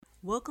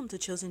Welcome to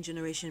Chosen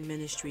Generation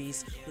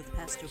Ministries with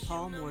Pastor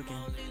Paul Morgan.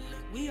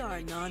 We are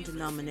a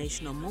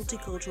non-denominational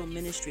multicultural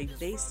ministry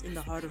based in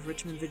the heart of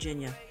Richmond,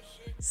 Virginia.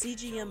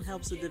 CGM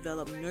helps to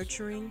develop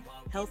nurturing,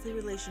 healthy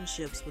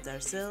relationships with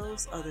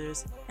ourselves,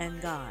 others,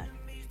 and God.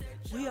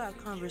 We are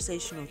a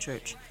conversational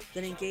church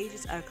that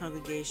engages our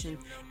congregation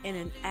in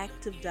an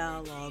active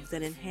dialogue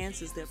that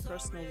enhances their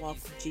personal walk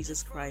with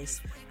Jesus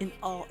Christ in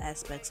all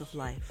aspects of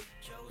life.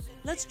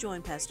 Let's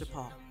join Pastor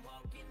Paul.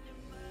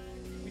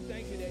 We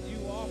thank you that you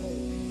are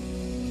holy.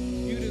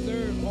 You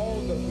deserve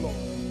all the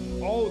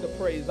glory, all the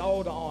praise,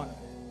 all the honor.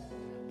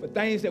 For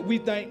things that we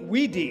think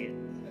we did,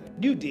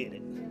 you did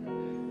it.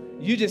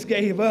 You just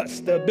gave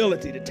us the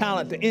ability, the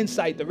talent, the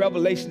insight, the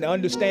revelation, the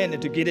understanding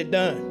to get it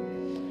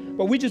done.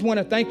 But we just want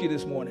to thank you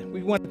this morning.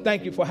 We want to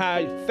thank you for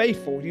how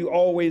faithful you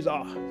always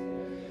are.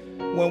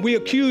 When we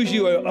accuse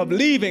you of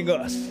leaving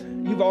us,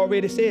 you've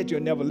already said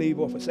you'll never leave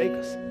or forsake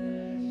us.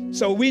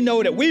 So we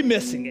know that we're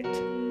missing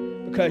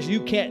it because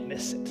you can't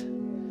miss it.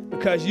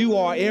 Because you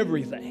are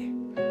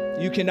everything.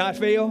 You cannot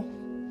fail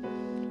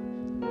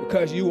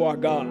because you are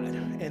God.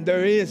 And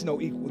there is no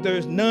equal. There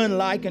is none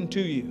like unto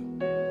you.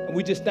 And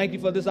we just thank you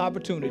for this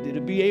opportunity to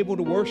be able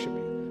to worship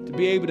you, to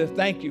be able to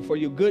thank you for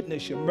your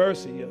goodness, your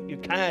mercy, your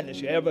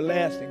kindness, your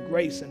everlasting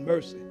grace and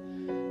mercy.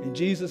 In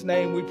Jesus'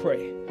 name we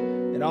pray.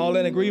 And all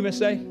in agreement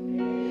say,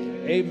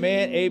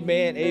 amen,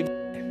 amen,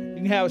 amen. You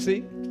can have a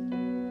seat.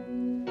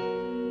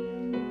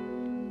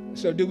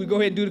 So do we go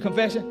ahead and do the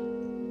confession?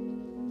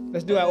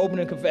 Let's do our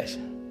opening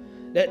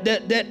confession.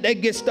 That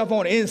gets stuff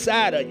on the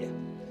inside of you.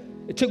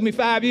 It took me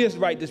 5 years to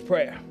write this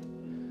prayer.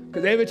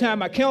 Because every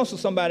time I counseled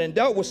somebody and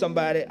dealt with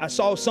somebody, I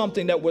saw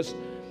something that was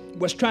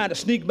trying to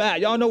sneak by.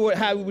 Y'all know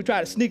how we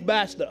try to sneak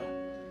by stuff.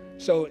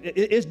 So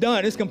it's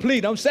done. It's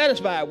complete. I'm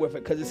satisfied with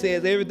it because it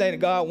says everything that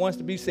God wants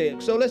to be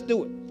said. So let's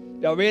do it.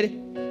 Y'all ready?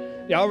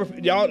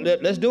 Y'all,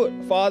 let's do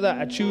it. Father,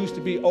 I choose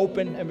to be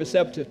open and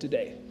receptive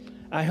today.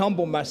 I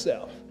humble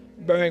myself,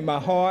 bearing my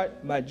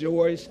heart, my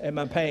joys, and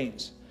my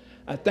pains.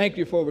 I thank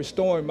you for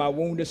restoring my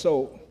wounded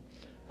soul.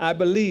 I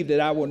believe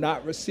that I will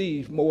not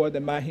receive more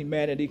than my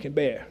humanity can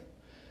bear.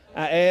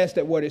 I ask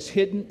that what is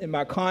hidden in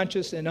my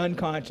conscious and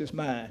unconscious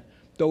mind,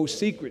 those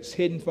secrets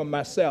hidden from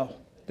myself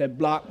that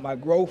block my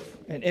growth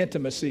and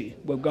intimacy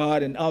with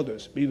God and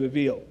others, be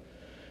revealed.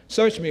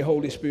 Search me,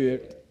 Holy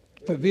Spirit.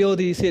 Reveal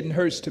these hidden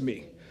hurts to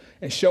me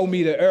and show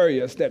me the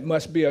areas that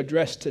must be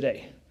addressed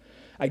today.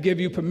 I give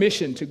you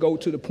permission to go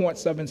to the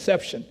points of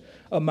inception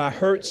of my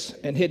hurts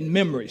and hidden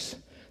memories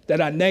that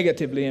are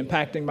negatively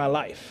impacting my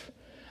life.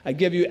 I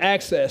give you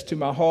access to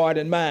my heart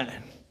and mind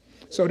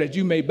so that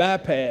you may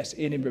bypass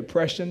any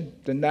repression,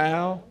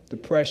 denial,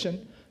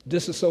 depression,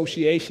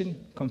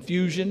 disassociation,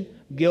 confusion,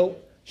 guilt,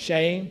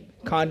 shame,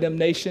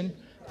 condemnation,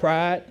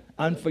 pride,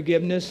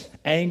 unforgiveness,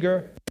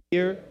 anger,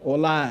 fear, or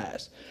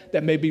lies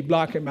that may be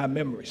blocking my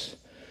memories.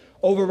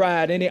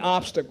 Override any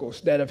obstacles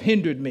that have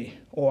hindered me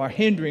or are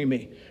hindering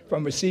me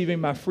from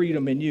receiving my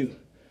freedom in you.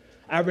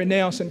 I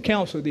renounce and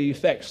counsel the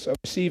effects of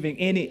receiving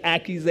any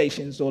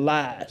accusations or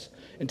lies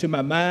into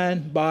my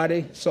mind,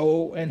 body,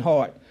 soul, and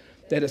heart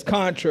that is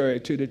contrary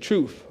to the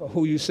truth of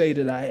who you say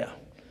that I am.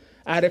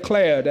 I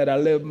declare that I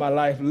live my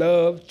life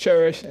loved,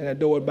 cherished, and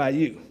adored by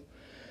you.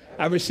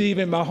 I receive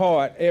in my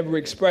heart every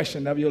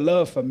expression of your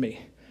love for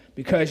me.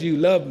 Because you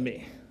love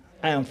me,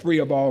 I am free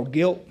of all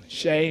guilt,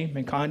 shame,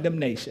 and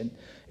condemnation.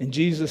 In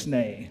Jesus'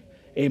 name,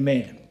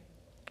 amen.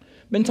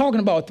 Been talking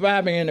about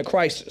thriving in a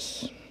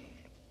crisis.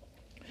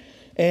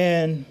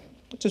 And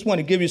I just want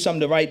to give you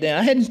something to write down.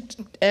 I hadn't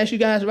asked you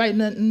guys to write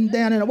nothing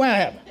down in a while,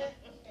 have I? All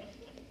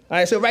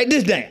right, so write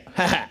this down.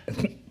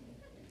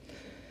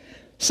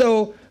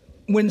 So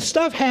when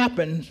stuff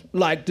happens,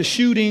 like the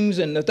shootings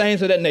and the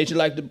things of that nature,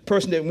 like the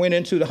person that went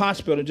into the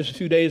hospital just a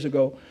few days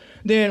ago,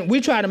 then we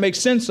try to make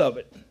sense of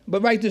it.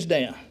 But write this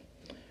down.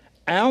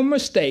 Our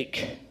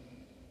mistake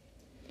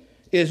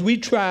is we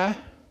try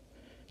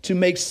to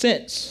make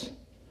sense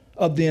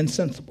of the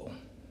insensible.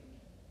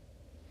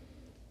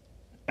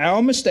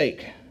 Our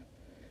mistake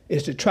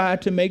is to try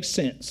to make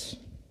sense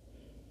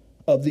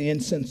of the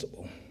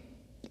insensible.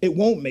 It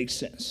won't make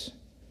sense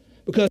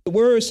because the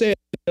word says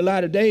in a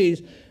lot of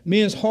days,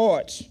 men's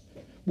hearts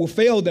will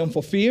fail them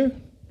for fear.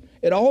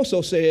 It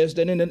also says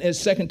that in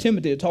 2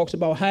 Timothy, it talks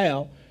about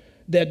how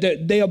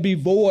that they'll be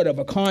void of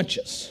a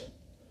conscience,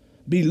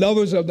 be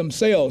lovers of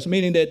themselves,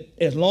 meaning that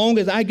as long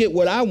as I get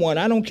what I want,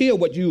 I don't care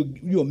what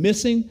you're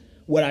missing,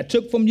 what I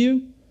took from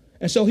you.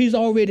 And so he's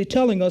already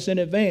telling us in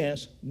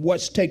advance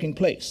what's taking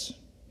place.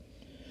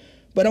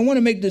 But I want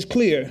to make this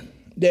clear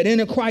that in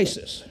a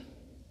crisis,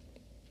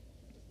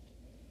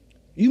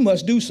 you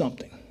must do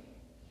something.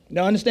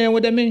 Now understand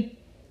what that means?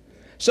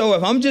 So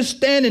if I'm just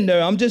standing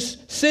there, I'm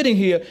just sitting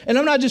here, and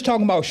I'm not just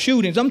talking about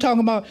shootings. I'm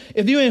talking about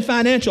if you're in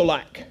financial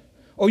lack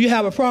or you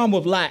have a problem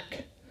with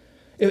lack,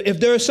 if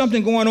there's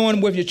something going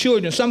on with your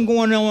children, something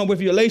going on with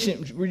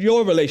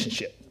your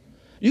relationship,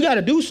 you got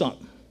to do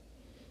something.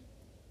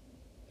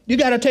 You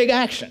got to take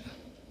action.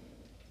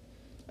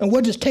 And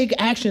what does take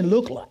action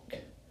look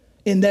like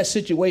in that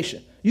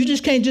situation? You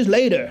just can't just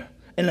lay there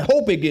and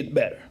hope it gets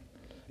better.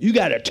 You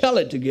got to tell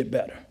it to get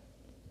better.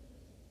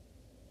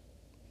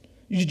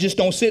 You just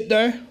don't sit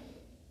there.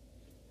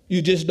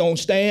 You just don't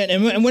stand.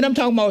 And when I'm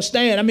talking about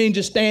stand, I mean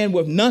just stand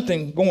with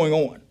nothing going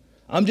on.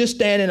 I'm just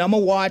standing. I'm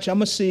going to watch. I'm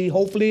going to see.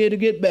 Hopefully it'll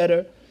get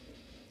better.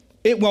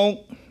 It won't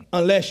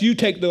unless you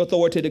take the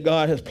authority that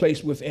God has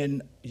placed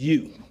within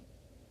you.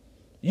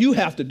 You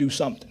have to do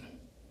something.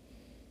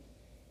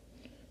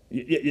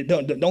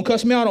 Don't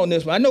cuss me out on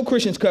this one. I know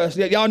Christians cuss.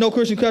 Y'all know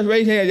Christian cuss?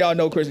 Raise your hand. Y'all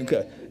know Christian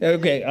cuss.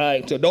 Okay, all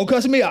right. So don't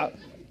cuss me out.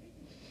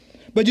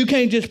 But you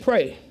can't just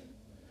pray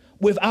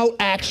without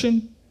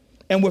action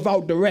and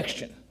without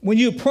direction. When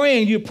you're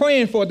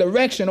praying for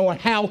direction on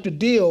how to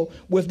deal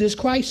with this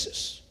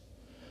crisis.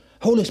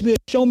 Holy Spirit,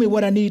 show me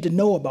what I need to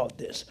know about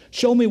this.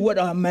 Show me what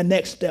are my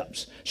next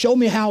steps. Show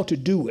me how to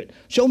do it.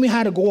 Show me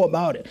how to go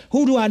about it.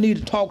 Who do I need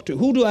to talk to?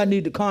 Who do I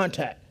need to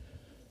contact?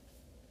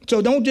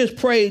 So don't just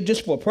pray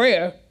just for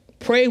prayer.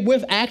 Pray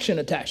with action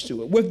attached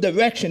to it, with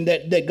direction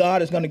that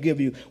God is going to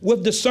give you,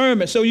 with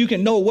discernment so you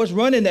can know what's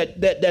running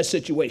that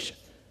situation.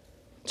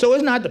 So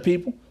it's not the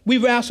people. We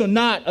wrestle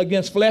not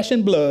against flesh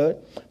and blood,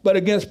 but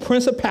against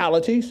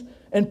principalities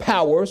and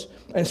powers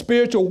and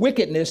spiritual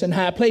wickedness in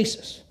high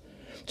places.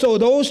 So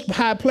those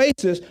high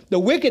places, the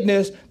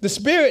wickedness, the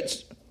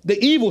spirits, the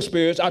evil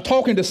spirits are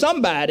talking to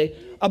somebody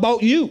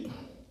about you.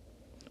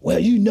 Well,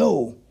 you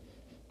know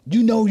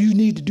you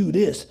need to do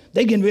this.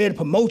 They getting ready to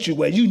promote you.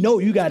 Well,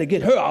 you got to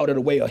get her out of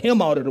the way or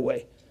him out of the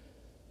way.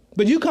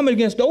 But you coming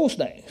against those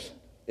things.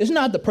 It's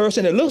not the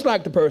person. It looks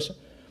like the person.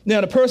 Now,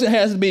 the person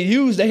has to be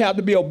used. They have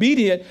to be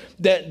obedient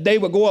that they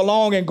would go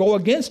along and go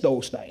against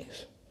those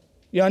things.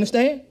 You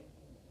understand?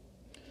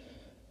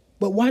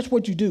 But watch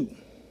what you do.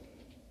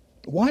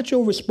 Watch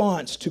your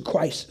response to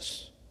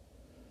crisis.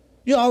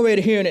 You're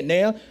already hearing it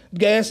now.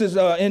 Gas is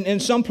in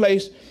some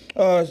place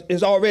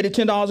is already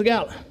 $10 a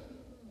gallon.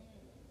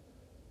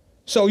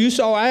 So you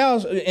saw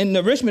ours in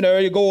the Richmond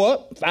area go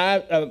up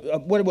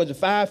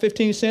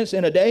 15 cents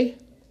in a day.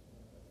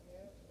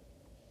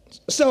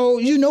 So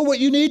you know what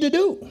you need to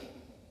do.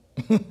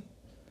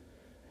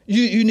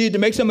 you need to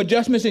make some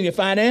adjustments in your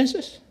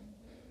finances,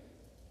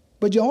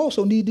 but you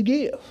also need to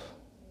give.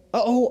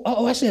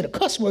 I said a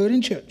cuss word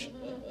in church.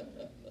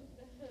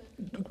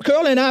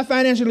 Curly and I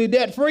financially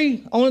debt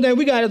free. Only thing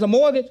we got is a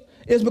mortgage.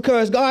 Is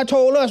because God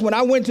told us when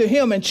I went to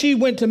him and she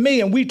went to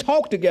me and we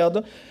talked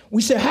together,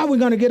 we said, how are we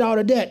going to get out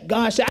of debt?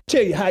 God said, I'll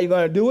tell you how you're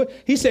going to do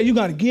it. He said, you're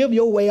going to give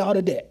your way out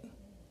of debt.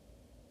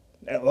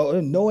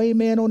 No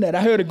amen on that.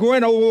 I heard a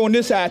grunt over on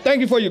this side.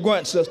 Thank you for your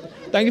grunt, sister.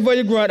 Thank you for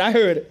your grunt. I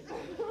heard it.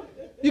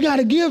 You got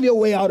to give your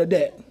way out of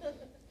debt.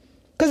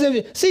 Because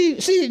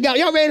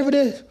y'all ready for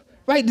this?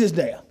 Write this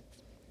down.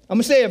 I'm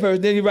going to say it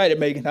first, then you write it,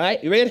 Megan. All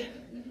right, you ready?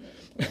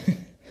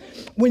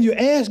 When you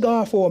ask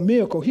God for a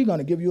miracle, he's going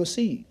to give you a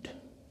seed.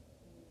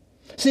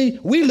 See,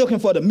 we're looking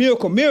for the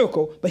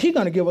miracle, but he's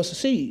going to give us a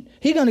seed.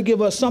 He's going to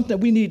give us something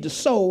we need to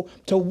sow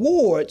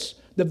towards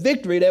the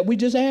victory that we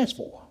just asked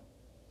for.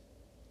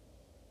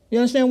 You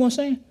understand what I'm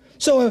saying?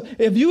 So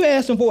if you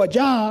ask him for a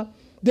job,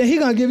 then he's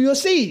going to give you a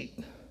seed.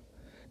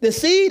 The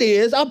seed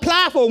is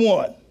apply for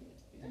one.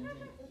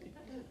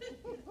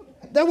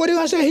 That's what he's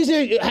going to say. He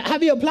said,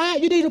 have you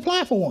applied? You need to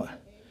apply for one.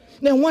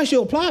 Then once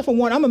you apply for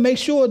one, I'm going to make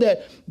sure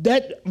that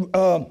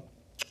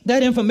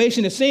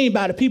information is seen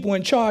by the people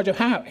in charge of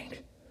hiring.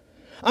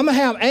 I'm going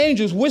to have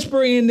angels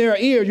whispering in their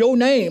ear your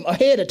name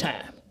ahead of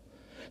time.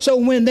 So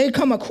when they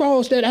come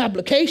across that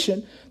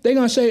application, they're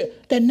going to say,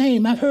 that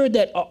name, I've heard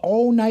that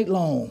all night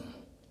long.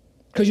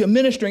 Because your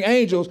ministering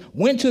angels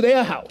went to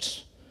their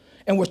house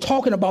and was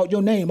talking about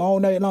your name all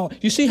night long.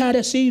 You see how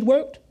that seed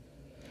worked?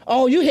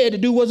 All you had to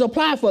do was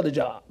apply for the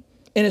job.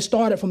 And it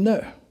started from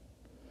there.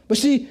 But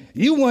see,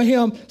 you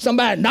want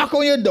somebody knock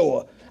on your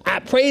door. I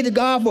prayed to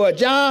God for a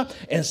job,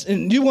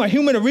 and you want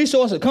human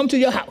resources to come to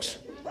your house.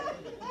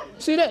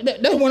 See,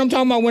 that's what I'm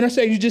talking about when I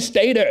say you just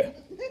stay there.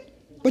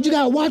 But you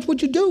got to watch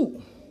what you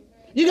do.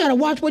 You got to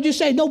watch what you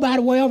say.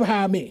 Nobody will ever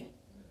hire me.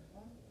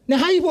 Now,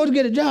 how you supposed to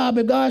get a job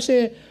if God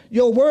said,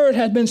 your word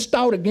has been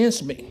stout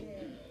against me?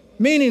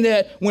 Meaning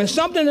that when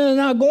something is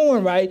not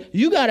going right,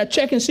 you got to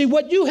check and see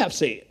what you have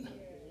said.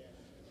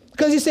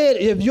 Because he said,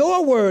 if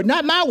your word,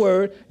 not my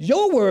word,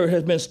 your word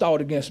has been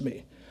stout against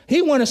me.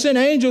 He want to send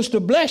angels to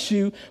bless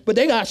you, but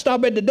they got to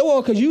stop at the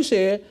door because you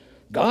said,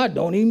 God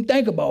don't even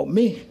think about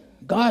me.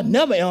 God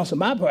never answered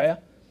my prayer.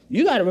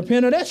 You got to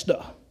repent of that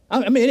stuff.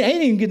 I mean, it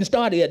ain't even getting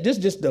started yet. This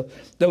is just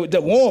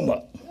the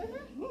warm-up.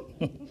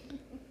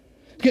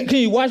 Can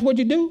you watch what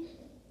you do?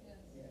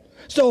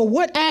 So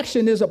what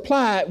action is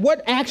applied?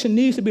 What action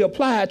needs to be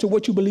applied to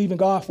what you believe in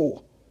God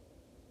for?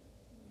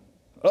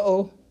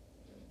 Uh-oh.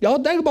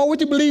 Y'all think about what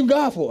you believe in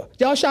God for.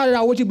 Y'all shout it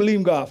out what you believe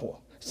in God for.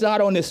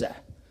 Start on this side.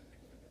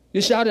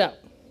 Just shout it out.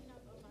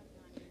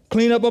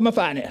 Clean up on my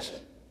finances.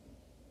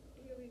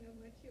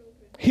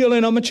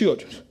 Healing on my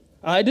children.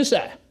 All right, this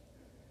side.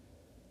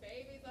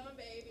 Babies on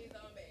babies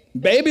on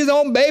babies. Babies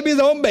on babies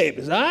on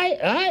babies. All right,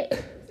 all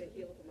right.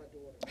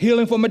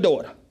 Healing for my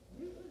daughter.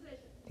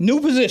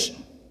 New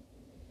position.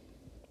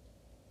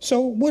 So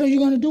what are you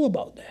going to do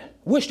about that?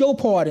 What's your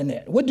part in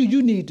that? What do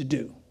you need to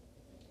do?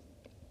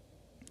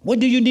 What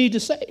do you need to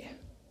say?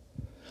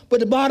 But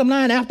the bottom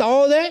line, after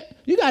all that,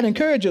 you got to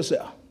encourage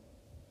yourself.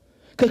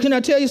 Because can I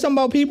tell you something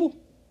about people?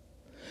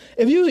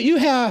 If you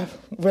have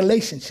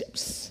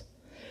relationships,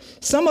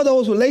 some of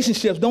those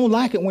relationships don't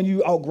like it when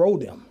you outgrow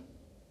them.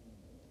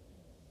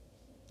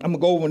 I'm going to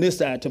go over on this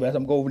side too, as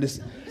I'm going to go over this.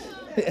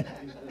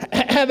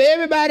 Have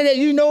everybody that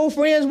you know,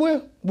 friends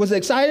with, was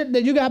excited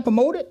that you got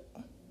promoted?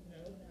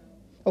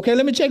 Okay,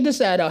 let me check this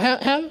side out.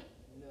 Have it?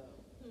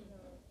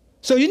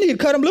 So you need to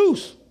cut them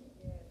loose.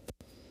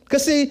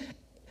 Because see,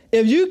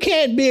 if you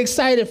can't be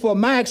excited for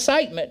my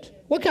excitement,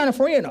 what kind of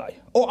friend are you?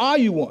 Or are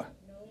you one?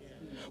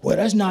 Well,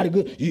 that's not a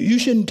good, you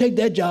shouldn't take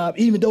that job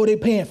even though they're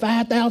paying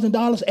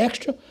 $5,000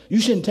 extra.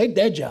 You shouldn't take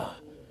that job.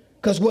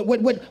 Because what?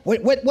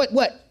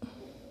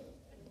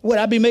 Would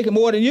I be making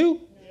more than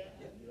you?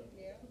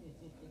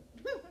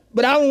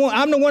 But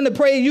I'm the one that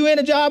prayed you in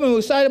a job and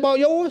was excited about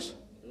yours?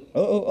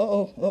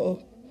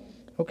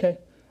 Okay.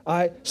 All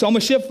right. So I'm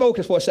going to shift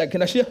focus for a second.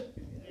 Can I shift?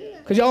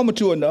 Because y'all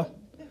mature enough.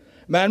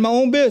 Mind my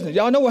own business.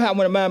 Y'all know what happened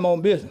when I mind my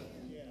own business.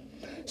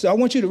 So I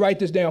want you to write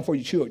this down for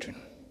your children.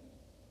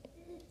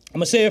 I'm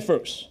going to say it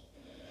first.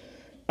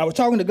 I was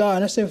talking to God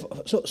and I said,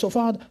 so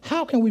Father,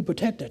 how can we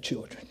protect our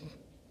children?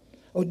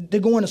 Or they're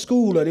going to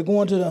school, or they're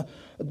going to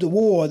the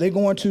war, or they're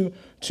going to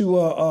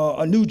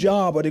a new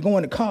job, or they're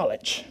going to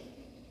college.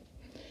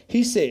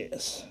 He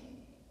says,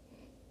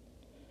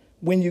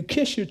 when you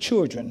kiss your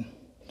children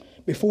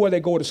before they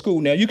go to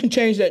school, now you can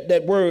change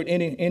that word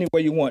any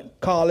way you want,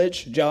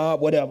 college, job,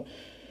 whatever.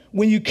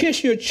 When you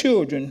kiss your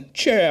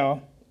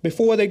child,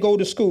 before they go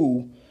to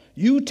school,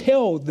 you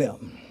tell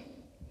them,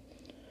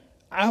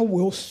 I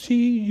will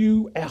see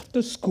you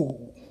after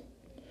school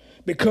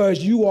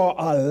because you are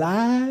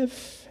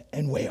alive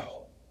and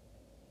well.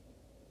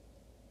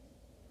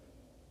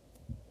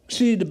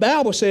 See, the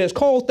Bible says,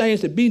 call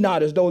things that be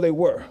not as though they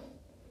were.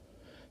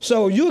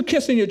 So you're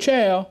kissing your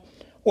child,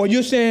 or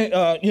you're saying,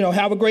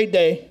 have a great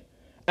day.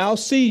 I'll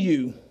see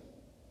you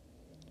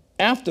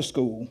after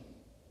school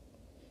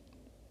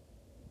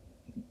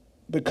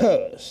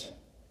because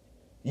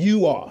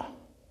you are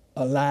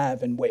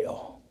alive and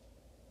well.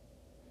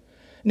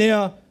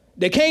 Now,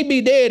 they can't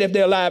be dead if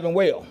they're alive and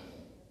well.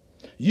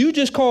 You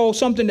just call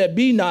something that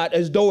be not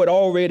as though it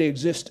already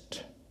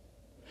existed.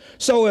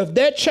 So if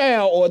that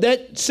child or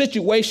that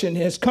situation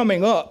is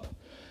coming up,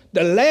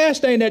 the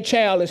last thing that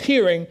child is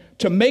hearing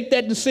to make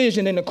that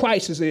decision in the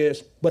crisis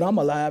is, but I'm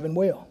alive and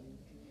well.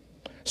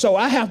 So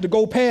I have to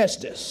go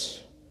past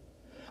this.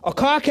 A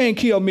car can't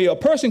kill me, a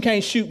person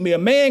can't shoot me, a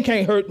man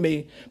can't hurt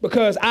me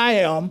because I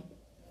am.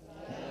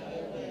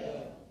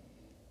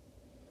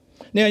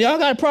 Now, y'all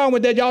got a problem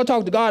with that, y'all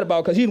talk to God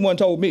about, because he's the one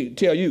told me to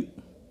tell you.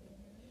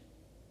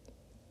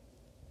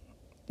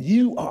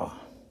 You're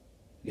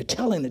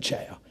telling the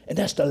child. And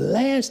that's the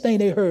last thing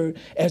they heard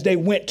as they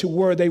went to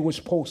where they were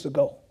supposed to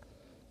go.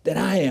 That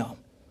I am.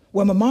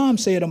 Well, my mom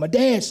said or my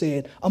dad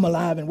said, I'm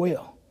alive and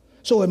well.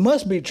 So it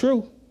must be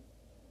true.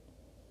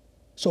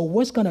 So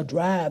what's going to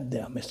drive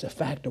them is the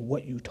fact of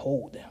what you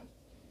told them.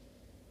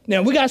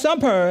 Now, we got some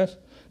parents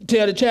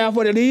tell the child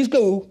before they leave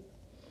school,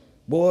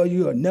 boy,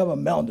 you will never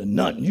amount to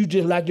nothing. You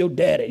just like your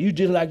daddy. You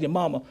just like your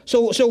mama.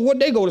 So what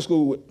they go to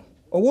school with?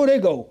 Or where they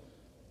go?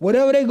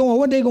 Whatever they going,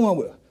 what they going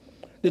with?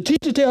 The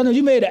teacher tells them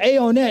you made an A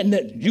on that and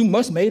that you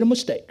must made a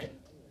mistake.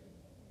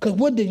 Because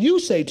what did you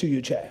say to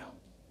your child?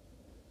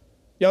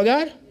 Y'all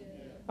got it?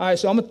 Yeah. All right,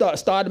 so I'm going to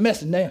start the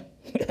message now.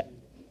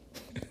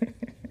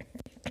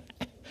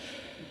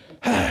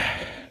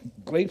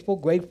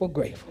 Grateful.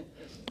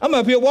 I'm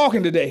up here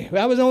walking today.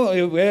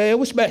 It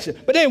was special.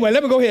 But anyway,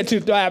 let me go ahead to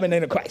thriving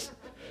in Christ.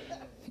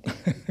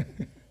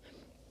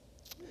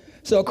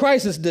 So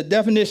crisis, the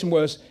definition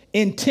was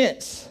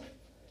intense,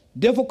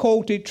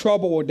 difficulty,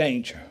 trouble, or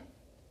danger.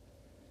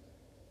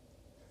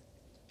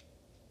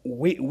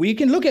 We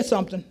can look at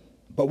something,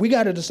 but we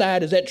got to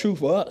decide, is that true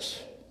for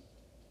us?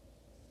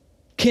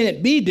 Can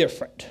it be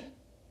different?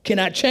 Can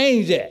I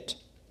change that?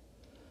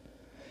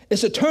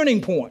 It's a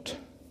turning point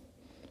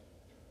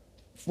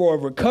for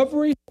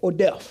recovery or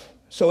death.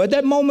 So at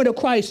that moment of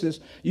crisis,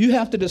 you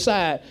have to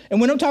decide.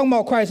 And when I'm talking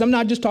about crisis, I'm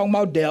not just talking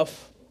about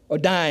death or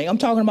dying. I'm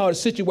talking about a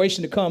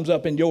situation that comes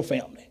up in your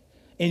family,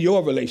 in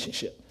your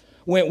relationship.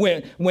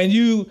 When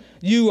you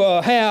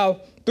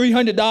have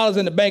 $300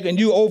 in the bank and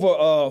you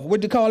overdraft,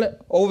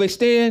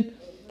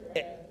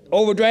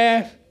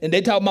 and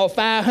they talk about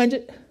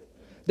 500,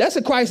 that's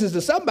a crisis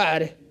to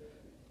somebody,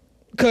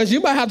 because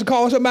you might have to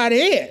call somebody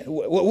in.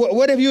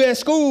 What if you at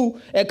school,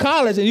 at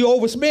college, and you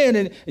overspend,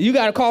 and you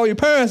got to call your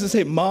parents and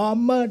say,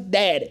 Mama,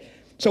 Daddy.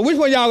 So which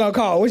one y'all gonna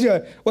call?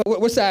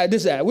 What side?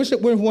 This side? Which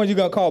one you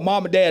gonna call,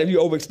 Mama, Dad, if you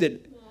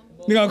overextended?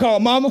 Mama. You gonna call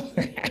Mama?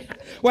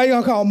 Why you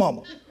gonna call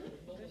Mama?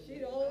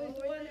 She always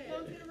wanted to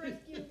come to the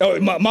rescue. Oh,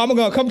 Mama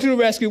gonna come to the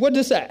rescue. What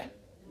this side?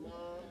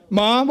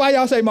 Mom. Why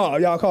y'all say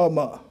Mom? Y'all call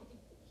Mom.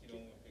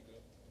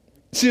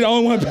 She the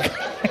only one.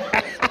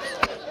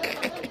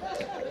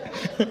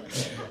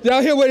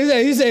 Y'all hear what he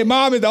said? He said,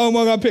 Mom is the only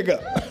one gonna pick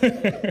up.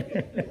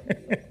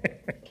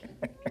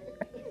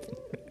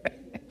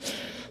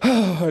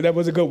 Oh, that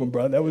was a good one,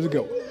 bro. That was a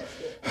good one.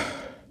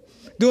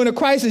 During a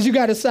crisis, you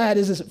got to decide,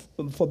 is this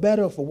for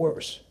better or for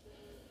worse?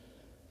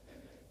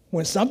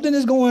 When something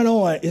is going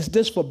on, is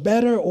this for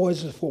better or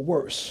is it for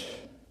worse?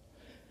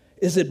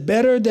 Is it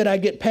better that I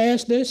get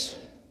past this?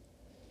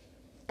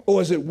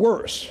 Or is it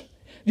worse?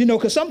 You know,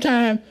 because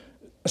sometimes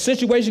a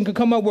situation can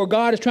come up where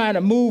God is trying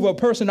to move a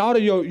person out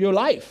of your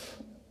life.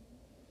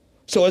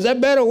 So is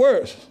that better or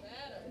worse?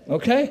 Better.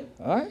 Okay,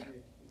 all right.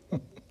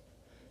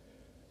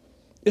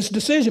 It's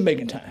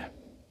decision-making time.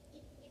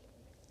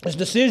 It's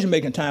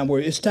decision-making time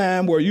where it's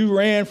time where you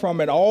ran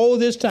from it all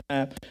this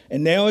time,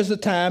 and now is the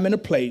time and the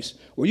place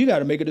where you got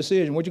to make a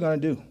decision. What you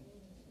going to do?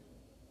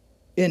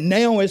 And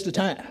now is the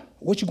time.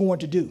 What you going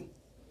to do?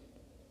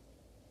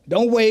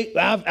 Don't wait.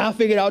 I'll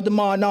figure it out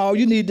tomorrow. No,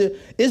 you need to.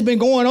 It's been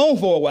going on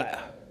for a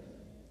while.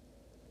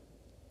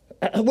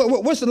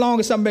 What's the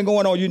longest something been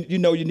going on you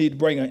know you need to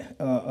bring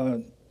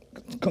a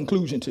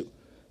conclusion to?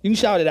 You can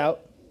shout it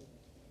out.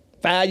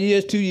 5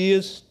 years, 2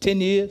 years,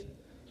 10 years?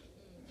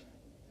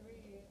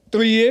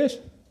 3 years?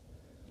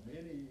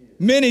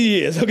 Many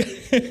years,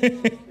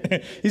 okay.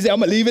 He said, I'm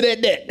going to leave it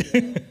at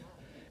that.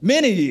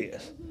 Many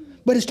years.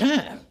 But it's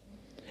time.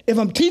 If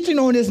I'm teaching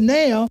on this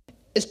now,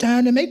 it's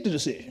time to make the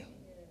decision.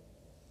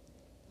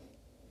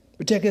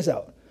 But check this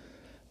out.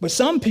 But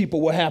some people,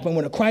 what happens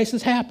when a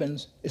crisis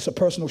happens, it's a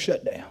personal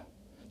shutdown.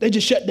 They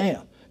just shut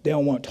down. They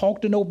don't want to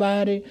talk to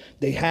nobody.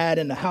 They hide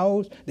in the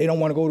house. They don't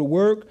want to go to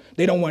work.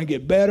 They don't want to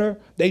get better.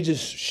 They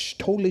just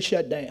totally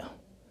shut down.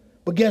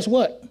 But guess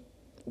what?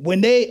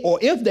 When they, or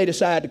if they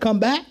decide to come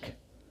back,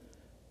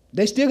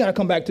 they still got to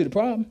come back to the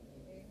problem.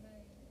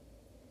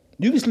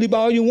 You can sleep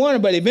all you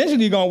want, but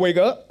eventually you're going to wake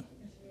up.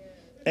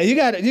 And you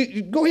got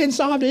to go ahead and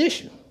solve the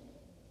issue.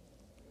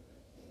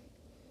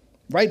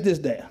 Write this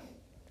down.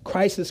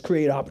 Crisis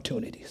create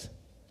opportunities.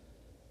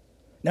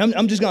 Now,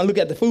 I'm just going to look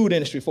at the food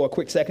industry for a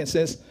quick second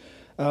since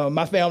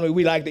my family,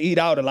 we like to eat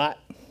out a lot.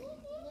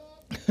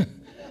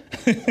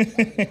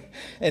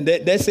 And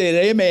they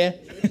said, amen.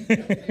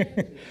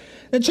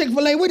 And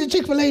Chick-fil-A, what did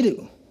Chick-fil-A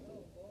do?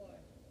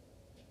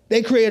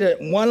 They created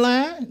one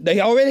line. They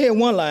already had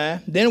one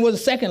line. Then it was a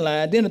second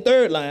line. Then a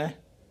third line.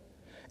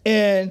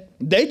 And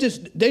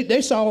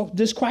they saw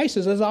this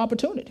crisis as an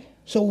opportunity.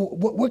 So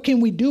what can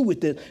we do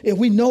with this if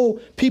we know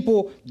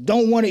people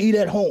don't want to eat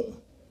at home?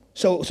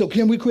 So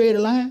can we create a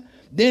line?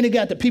 Then they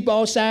got the people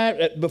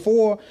outside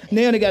before.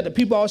 Now they got the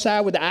people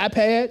outside with the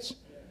iPads.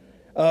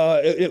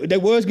 They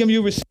was giving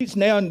you receipts.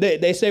 Now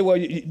they say, well,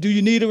 do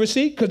you need a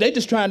receipt? Because they're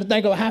just trying to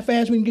think of how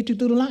fast we can get you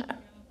through the line.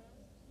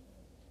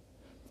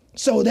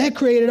 So that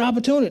created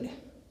opportunity.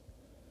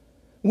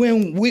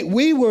 When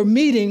we were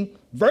meeting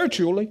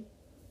virtually,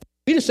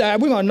 we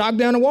decided we're going to knock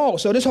down the wall.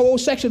 So this whole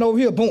section over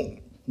here, boom,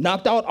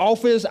 knocked out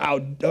office,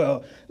 our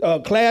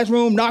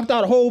classroom, knocked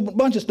out a whole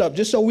bunch of stuff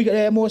just so we could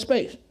add more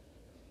space.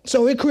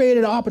 So it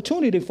created an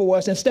opportunity for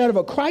us. Instead of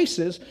a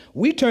crisis,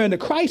 we turned the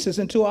crisis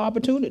into an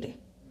opportunity.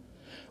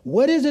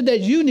 What is it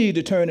that you need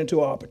to turn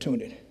into an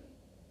opportunity?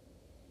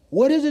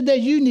 What is it that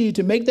you need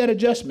to make that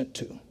adjustment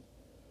to?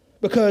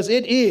 Because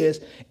it is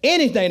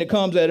anything that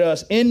comes at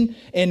us and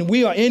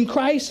we are in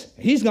Christ,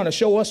 he's going to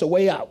show us a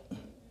way out.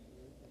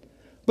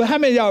 But how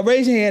many of y'all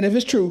raise your hand if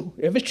it's true?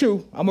 If it's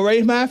true, I'm going to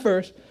raise mine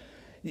first.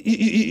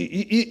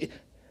 You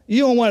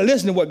don't want to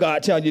listen to what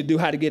God tells you to do,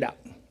 how to get out.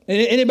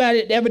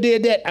 Anybody ever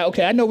did that?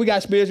 Okay, I know we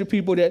got spiritual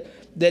people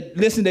that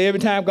listen to every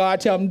time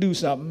God tells them to do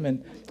something,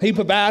 and he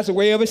provides a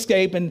way of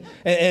escape, and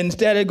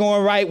instead of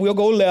going right, we'll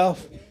go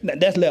left.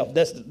 That's left.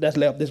 That's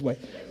left this way.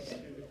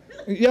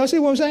 Y'all see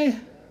what I'm saying?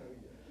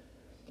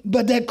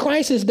 But that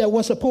crisis that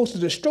was supposed to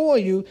destroy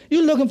you,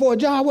 you're looking for a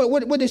job.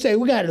 What they say?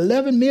 We got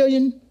 11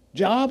 million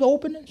job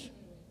openings.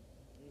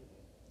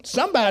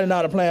 Somebody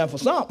not applying for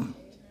something.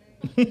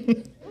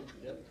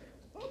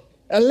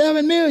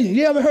 11 million.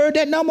 You ever heard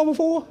that number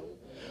before?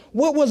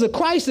 What was a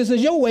crisis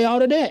is your way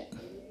out of that.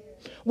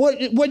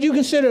 What you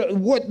consider,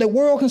 what the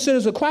world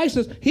considers a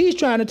crisis, he's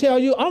trying to tell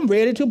you, I'm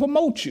ready to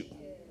promote you.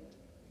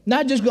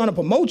 Not just going to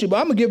promote you, but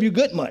I'm going to give you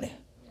good money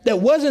that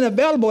wasn't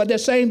available at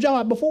that same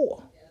job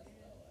before.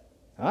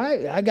 All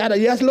right, I got a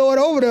yes, Lord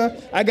over there.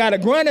 I got a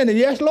grunt and a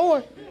yes,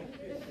 Lord.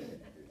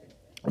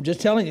 I'm just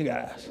telling you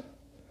guys,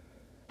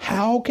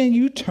 how can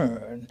you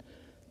turn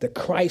the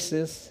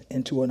crisis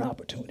into an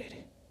opportunity?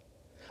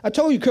 I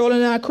told you,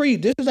 Carolyn and I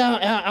creed, this is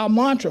our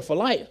mantra for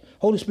life.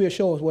 Holy Spirit,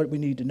 show us what we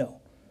need to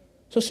know.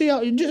 So see,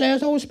 you just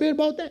ask the Holy Spirit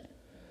about that.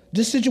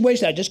 This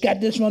situation, I just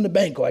got this from the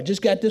bank, or I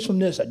just got this from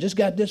this, I just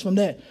got this from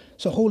that.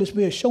 So Holy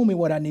Spirit, show me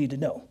what I need to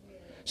know.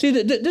 See,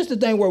 this is the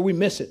thing where we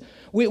miss it.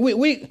 We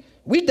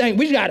think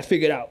we got to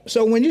figure it out.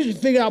 So when you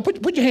figure out,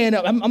 put your hand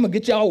up. I'm going to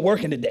get y'all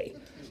working today.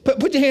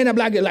 Put your hand up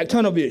like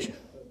tunnel vision,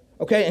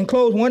 okay, and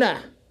close one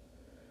eye.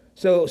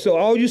 So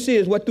all you see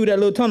is what through that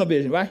little tunnel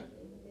vision, right?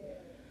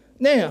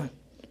 Now,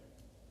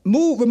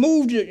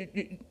 remove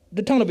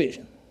the tunnel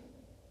vision.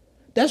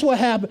 That's what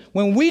happened.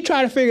 When we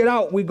try to figure it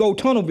out, we go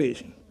tunnel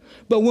vision.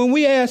 But when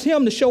we ask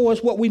him to show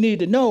us what we need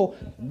to know,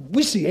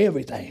 we see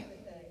everything.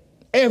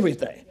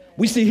 Everything.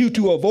 We see who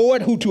to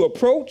avoid, who to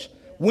approach,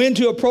 when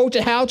to approach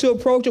it, how to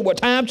approach it, what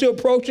time to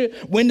approach it,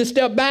 when to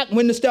step back,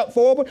 when to step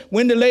forward,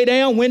 when to lay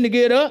down, when to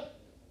get up.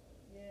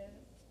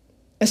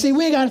 And see,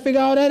 we ain't got to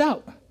figure all that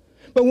out.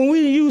 But when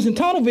we're using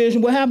tunnel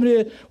vision, what happened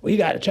is, well, you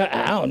got to try,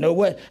 I don't know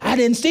what, I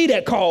didn't see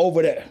that car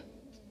over there.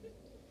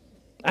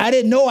 I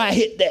didn't know I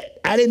hit that.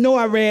 I didn't know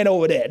I ran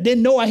over that.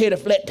 Didn't know I hit a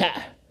flat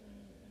tire.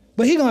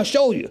 But he's going to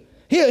show you.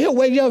 He'll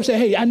wake you up and say,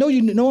 hey, I know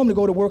you normally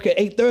go to work at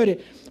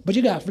 8:30, but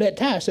you got a flat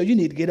tire, so you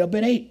need to get up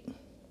at 8.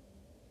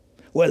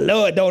 Well,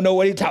 Lord don't know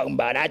what he's talking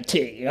about. I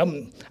tell you,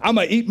 I'm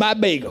going to eat my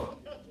bagel.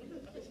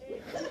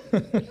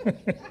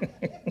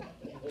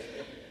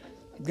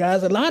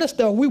 Guys, a lot of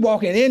stuff we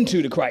walking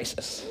into the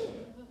crisis.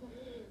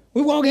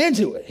 We walk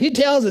into it. He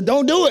tells us,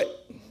 don't do it.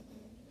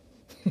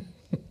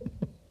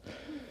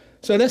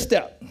 So let's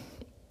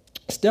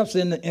steps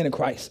in a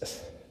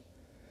crisis.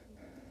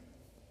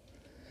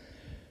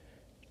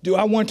 Do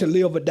I want to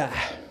live or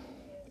die?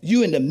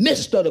 You in the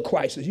midst of the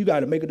crisis, you got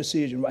to make a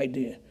decision right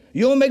then.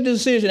 You don't make the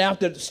decision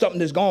after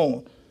something is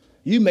gone.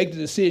 You make the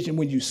decision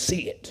when you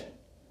see it.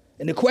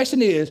 And the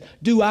question is,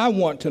 do I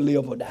want to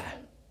live or die?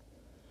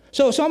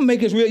 So I'm going to make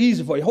this real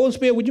easy for you. Holy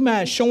Spirit, would you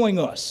mind showing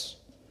us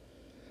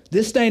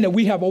this thing that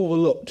we have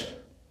overlooked?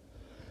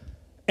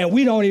 And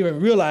we don't even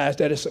realize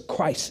that it's a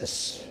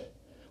crisis.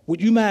 Would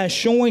you mind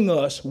showing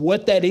us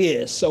what that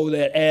is so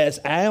that as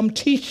I am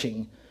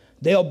teaching,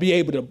 they'll be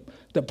able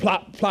to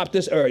plop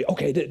this area.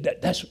 Okay,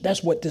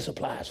 that's what this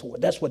applies for.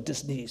 That's what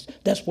this needs.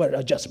 That's what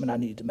adjustment I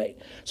need to make.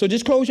 So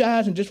just close your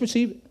eyes and just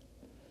receive it.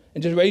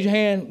 And just raise your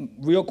hand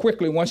real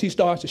quickly once he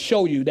starts to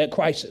show you that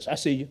crisis. I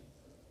see you.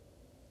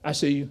 I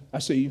see you. I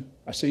see you.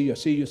 I see you. I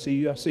see you. I see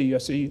you. I see you. I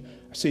see you.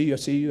 I see you. I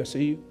see you. I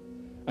see you.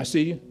 I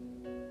see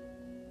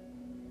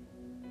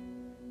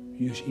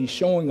you. He's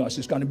showing us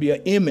it's going to be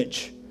an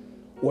image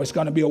or it's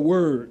going to be a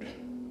word.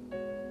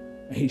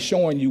 And he's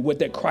showing you what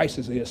that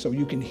crisis is so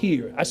you can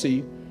hear. I see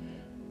you.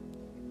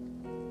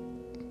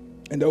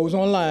 And those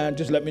online,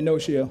 just let me know,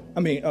 Shell.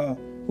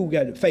 Who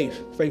got it? Faith.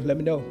 Faith, let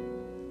me know.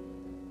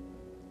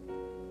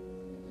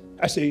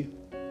 I see you.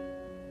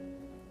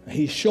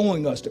 He's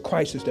showing us the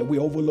crisis that we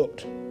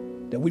overlooked,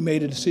 that we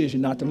made a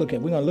decision not to look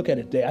at. We're going to look at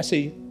it today. I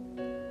see you.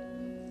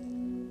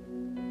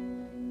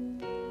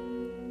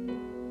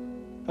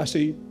 I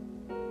see you.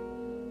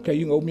 Okay,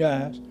 you can open your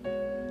eyes.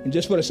 And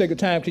just for the sake of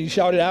time, can you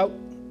shout it out?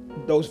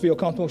 Those feel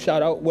comfortable,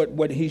 shout out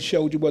what he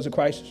showed you was a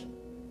crisis.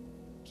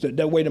 So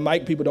that way the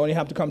mic people don't even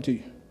have to come to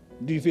you.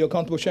 Do you feel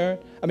comfortable sharing?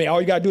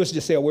 All you got to do is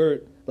just say a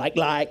word like,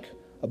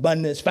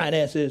 abundance,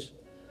 finances,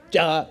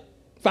 job,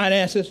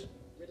 finances,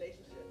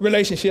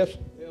 relationships,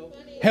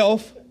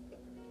 health,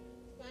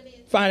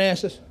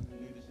 finances,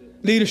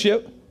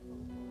 leadership,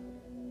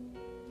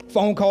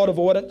 phone call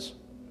avoidance.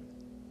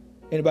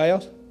 Anybody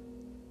else?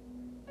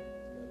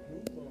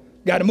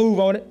 Got to move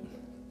on it.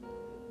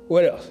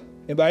 What else?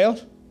 Anybody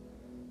else?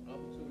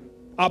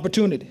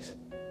 Opportunities.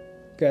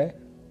 Okay.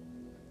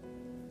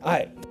 All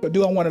right. But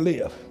do I want to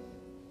live?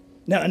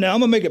 Now I'm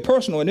going to make it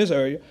personal in this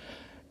area.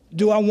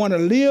 Do I want to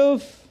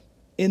live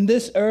in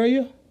this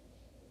area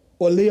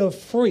or live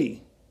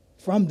free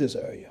from this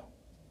area?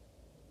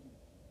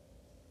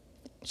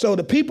 So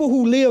the people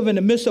who live in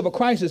the midst of a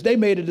crisis, they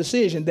made a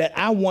decision that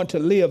I want to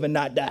live and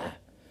not die.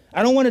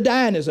 I don't want to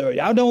die in this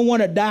area. I don't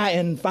want to die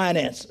in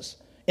finances,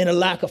 in a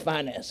lack of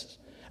finances.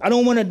 I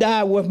don't want to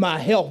die with my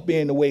health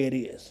being the way it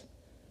is.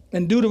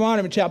 In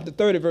Deuteronomy chapter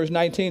 30, verse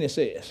 19, it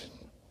says,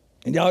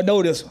 and y'all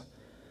know this one.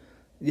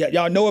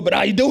 Y'all know it, but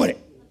how you doing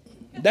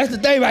it? That's the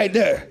thing right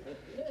there.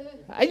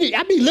 I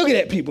be looking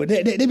at people.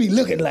 They be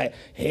looking like,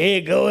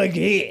 here go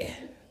again.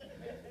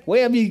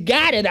 Well, if you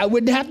got it, I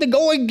wouldn't have to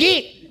go and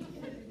get.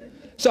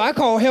 So I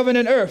call heaven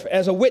and earth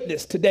as a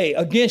witness today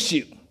against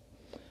you,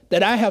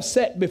 that I have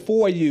set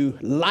before you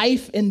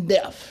life and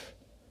death.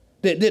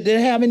 Did it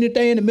have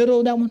anything in the middle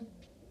of that one?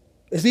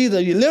 It's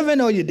either you're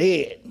living or you're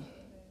dead.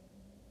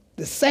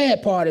 The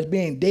sad part is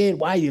being dead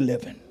while you're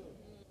living.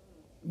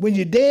 When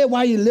you're dead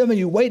while you're living,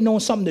 you're waiting on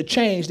something to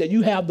change that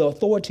you have the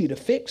authority to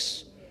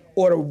fix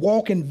or to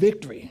walk in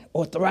victory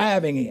or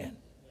thriving in.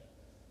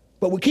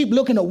 But we keep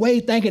looking away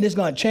thinking it's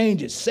going to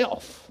change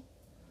itself.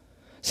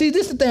 See,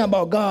 this is the thing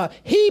about God.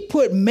 He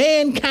put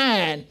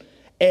mankind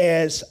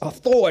as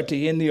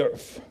authority in the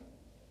earth.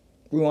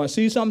 We want to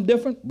see something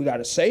different, we got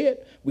to say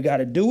it, we got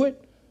to do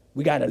it,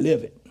 we got to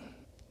live it.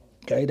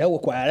 Okay, that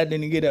was quiet. I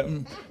didn't get up.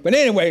 But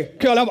anyway,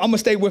 Carol, I'm going to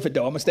stay with it,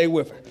 though. I'm going to stay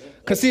with it.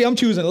 Because, see, I'm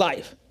choosing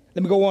life.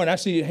 Let me go on. I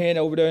see your hand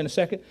over there in a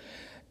second.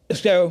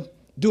 So,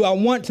 do I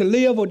want to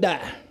live or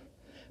die?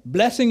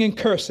 Blessing and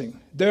cursing.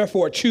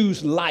 Therefore,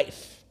 choose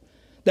life,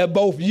 that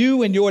both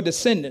you and your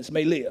descendants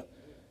may live.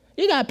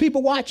 You got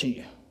people watching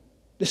you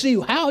to see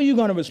how are you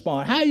going to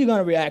respond, how are you going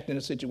to react in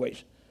a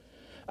situation.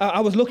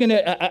 I was looking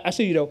at, I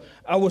see you though,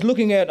 I was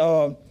looking at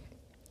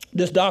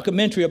this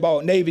documentary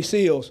about Navy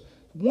SEALs.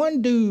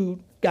 One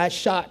dude got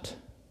shot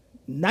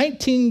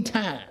 19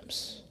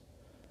 times,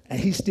 and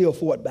he still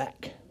fought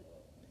back.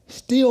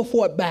 Still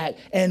fought back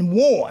and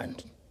won.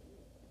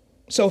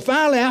 So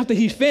finally, after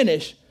he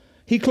finished,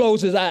 he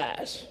closed his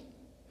eyes.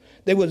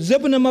 They were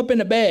zipping him up in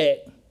the bag,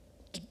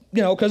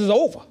 because it's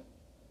over.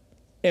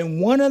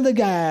 And one of the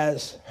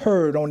guys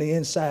heard on the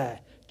inside,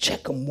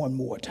 check him one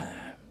more time.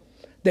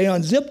 They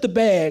unzipped the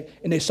bag,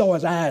 and they saw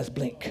his eyes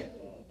blink.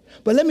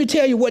 But let me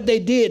tell you what they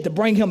did to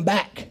bring him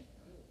back.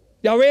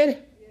 Y'all ready?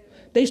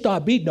 They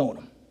started beating on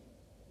him.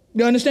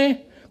 You understand?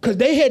 Because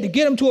they had to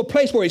get him to a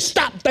place where he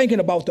stopped thinking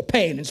about the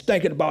pain and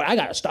thinking about, I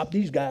got to stop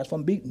these guys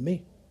from beating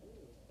me.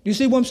 You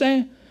see what I'm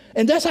saying?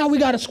 And that's how we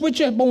got to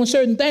switch up on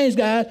certain things,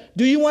 guys.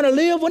 Do you want to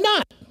live or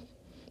not?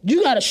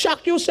 You got to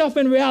shock yourself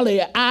in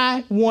reality.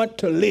 I want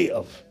to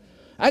live.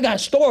 I got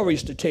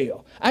stories to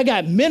tell. I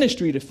got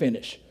ministry to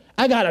finish.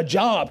 I got a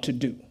job to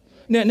do.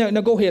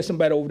 Now go ahead,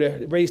 somebody over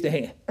there. Raise their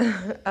hand.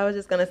 I was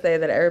just going to say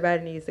that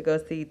everybody needs to go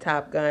see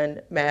Top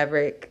Gun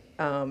Maverick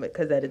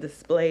because that it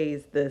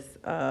displays this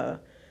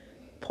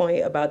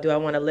point about do I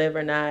want to live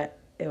or not.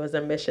 It was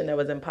a mission that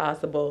was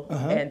impossible,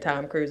 and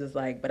Tom Cruise is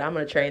like, but I'm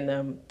going to train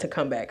them to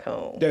come back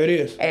home. There it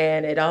is.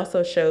 And it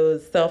also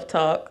shows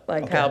self-talk,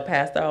 like how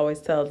Pastor always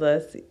tells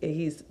us.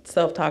 He's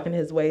self-talking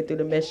his way through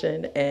the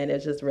mission, and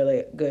it's just really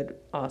a good,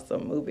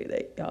 awesome movie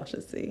that y'all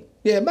should see.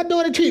 Yeah, my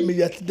daughter treated me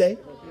yesterday.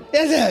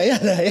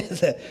 Yes,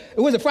 sir.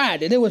 It was a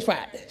Friday. It was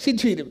Friday. She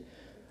treated me.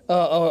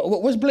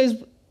 What's the place?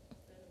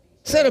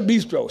 Center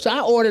Bistro. So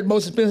I ordered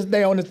most expensive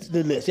thing on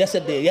the list. Yes,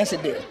 it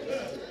did.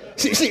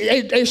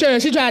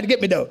 She tried to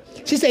get me though.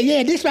 She said,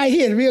 yeah, this right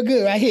here is real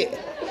good right here.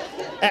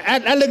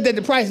 I looked at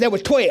the price, that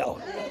was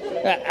 12.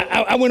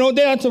 I went on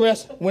down to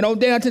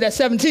that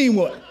 17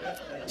 one.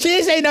 She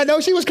didn't say nothing,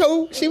 no, she was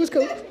cool.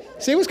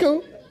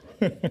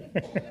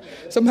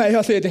 Somebody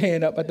else had their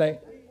hand up, I think.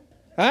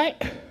 All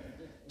right?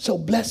 So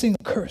blessing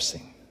or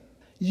cursing,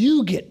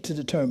 you get to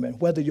determine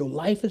whether your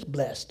life is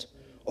blessed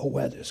or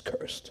whether it's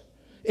cursed.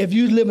 If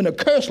you live in a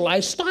cursed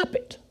life, stop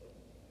it.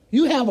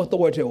 You have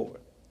authority over it.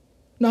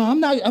 No,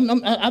 I'm not.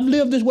 I've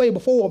lived this way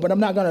before, but I'm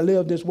not going to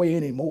live this way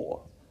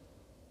anymore.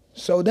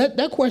 So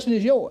that question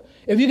is yours.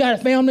 If you got a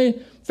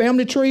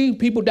family tree,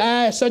 people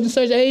die at such and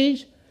such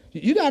age,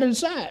 you got to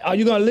decide: are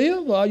you going to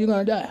live or are you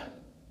going to die?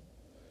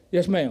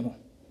 Yes, ma'am.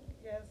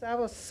 Yes, I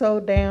was so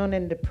down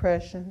in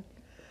depression,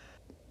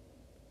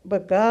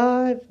 but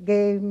God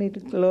gave me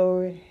the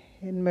glory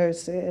and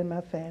mercy in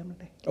my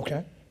family.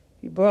 Okay.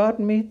 He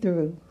brought me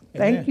through.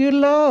 Amen. Thank you,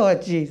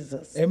 Lord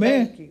Jesus.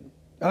 Amen. Thank you.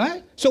 All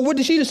right. So what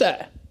did she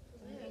decide?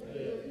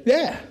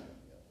 Yeah.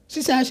 She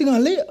decided she's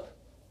going to live.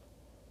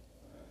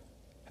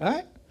 All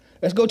right.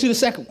 Let's go to the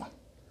second one.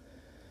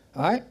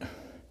 All right.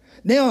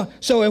 Now,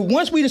 so if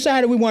once we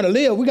decided we want to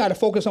live, we got to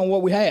focus on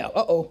what we have.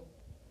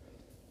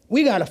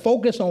 We got to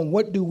focus on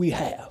what do we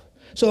have.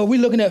 So if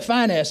we're looking at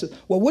finances,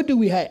 well, what do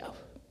we have?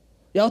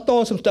 Y'all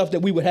throw some stuff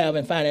that we would have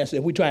in finances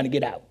if we're trying to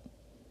get out.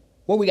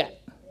 What we got?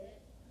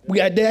 We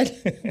got debt?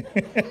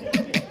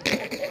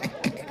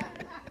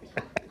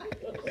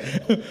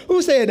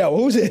 Who said that?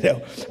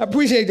 I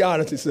appreciate the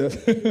honesty, sis.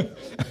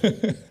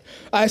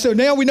 All right, so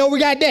now we know we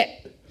got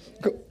that.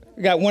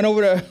 We got one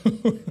over there.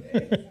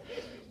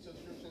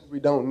 Subscriptions we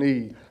don't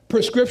need.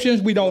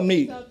 Prescriptions we don't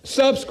need.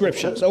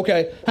 Subscriptions,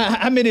 okay.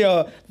 How many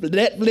are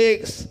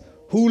Netflix,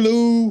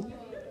 Hulu?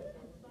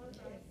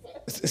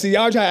 See,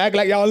 y'all try to act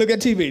like y'all look at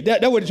TV.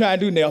 That's what they're trying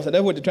to do, Nelson.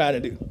 That's what they're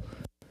trying to do.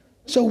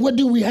 So what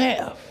do we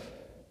have?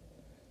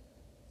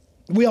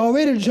 We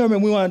already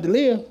determined we wanted to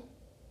live.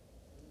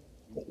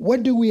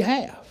 What do we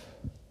have?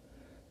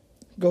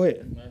 Go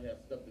ahead. We might have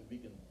stuff that we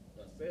can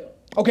sell.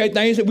 Okay,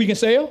 things that we can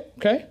sell.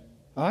 Okay,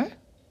 all right.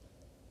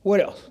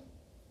 What else?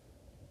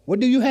 What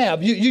do you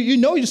have? You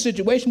know your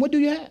situation. What do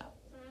you have?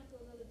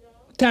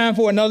 Time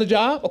for another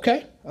job.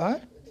 Okay, all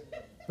right.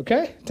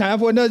 Okay, time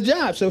for another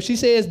job. So she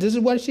says this is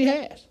what she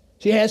has.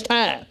 She has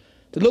time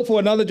to look for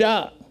another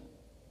job.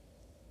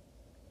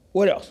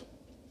 What else?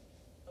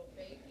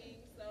 Baking,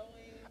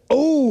 sewing.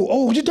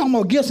 Oh, you're talking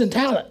about gifts and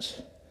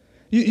talents.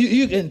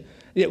 You can,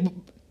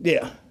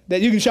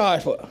 that you can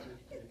charge for.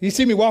 You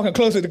see me walking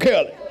closer to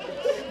Curly.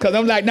 Because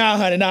I'm like, nah,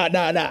 honey, nah.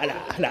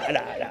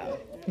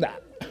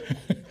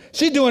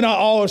 She's doing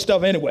all the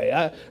stuff anyway.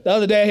 The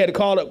other day I had to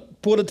call her,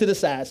 pull her to the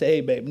side, say,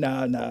 hey, babe,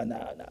 nah.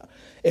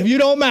 If you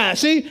don't mind,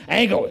 see, I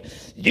ain't going,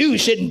 you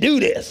shouldn't do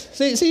this.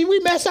 See, we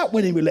mess up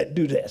when we let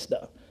do that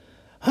stuff.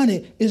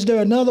 Honey, is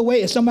there another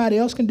way? If somebody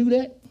else can do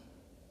that?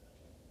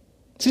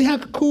 See how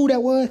cool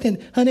that was?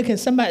 Can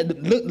somebody,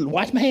 look,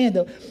 watch my hand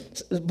though.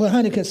 But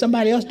honey, can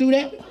somebody else do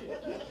that?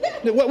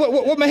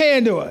 What my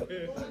hand doing?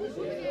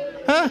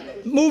 Huh?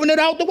 Moving it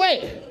out the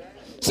way.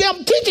 See,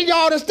 I'm teaching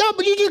y'all this stuff,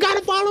 but you just got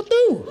to follow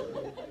through.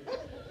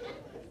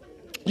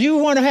 You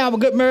want to have a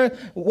good marriage.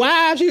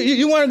 Wives,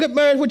 you want a good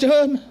marriage with your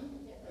husband?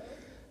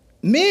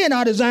 Men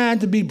are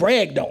designed to be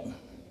bragged on.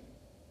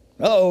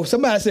 Uh-oh,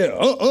 somebody said,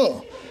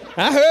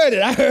 I heard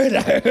it. I'm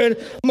going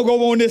to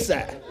go on this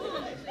side.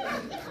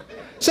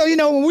 So,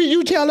 when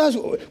you tell us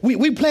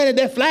we planted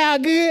that flower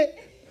good,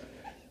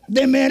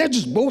 then, man, that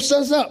just boosts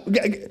us up.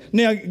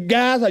 Now,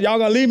 guys, are y'all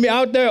going to leave me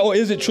out there, or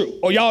is it true?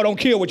 Or y'all don't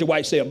care what your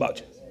wife say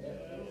about you?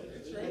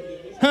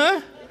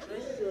 Huh?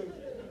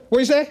 What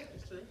you say?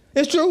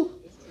 It's true?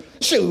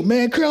 Shoot,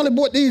 man, Curly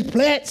bought these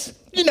plants.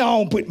 I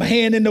don't put my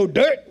hand in no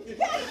dirt.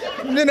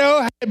 I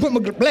had to put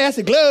my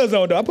plastic gloves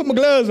on, though. I put my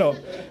gloves on.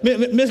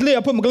 Miss Lee,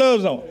 I put my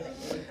gloves on.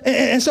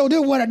 And so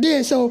this is what I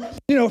did. So,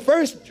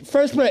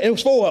 first play, it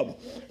was 4 of them.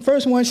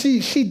 First one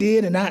she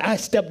did, and I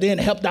stepped in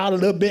and helped out a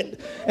little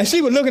bit. And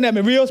she was looking at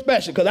me real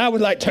special because I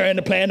was like turning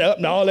the plant up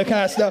and all that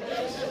kind of stuff.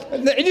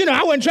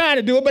 I wasn't trying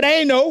to do it, but I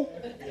ain't know.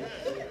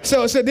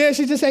 So then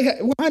she just said,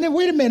 well, honey,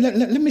 wait a minute,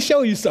 let me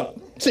show you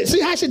something. See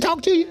how she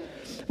talked to you?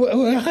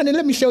 Well, honey,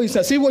 let me show you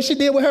something. See what she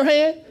did with her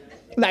hand?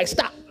 Like,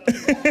 stop.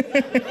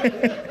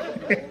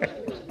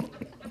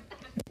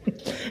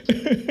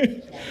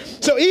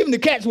 So even the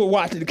cats were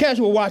watching. The cats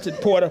were watching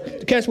Porter.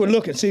 The cats were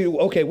looking, see,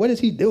 okay, what is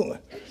he doing?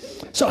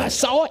 So I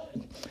saw it,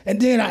 and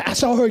then I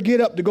saw her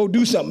get up to go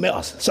do something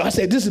else. So I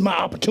said, this is my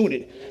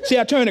opportunity. See,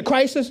 I turned the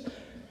crisis,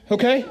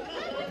 okay?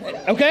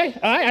 Okay,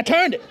 all right, I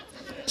turned it.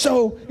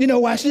 So,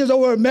 while she was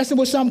over messing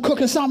with something,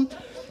 cooking something,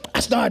 I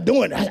started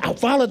doing it. I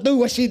followed through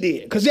what she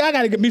did. Because, I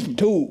got to get me some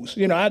tools.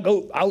 I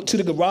go out to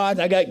the garage,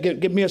 I got to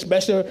get me a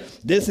special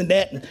this and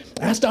that. And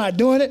I started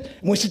doing it.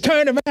 And when she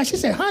turned around, she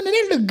said, honey,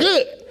 they look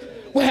good.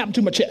 What happened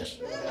to my chest?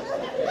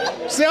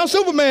 See, I'm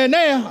Superman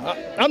now.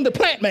 I'm the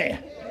plant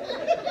man.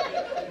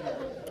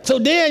 So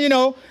then,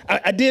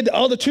 I did the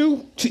other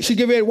 2. She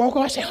get ready to walk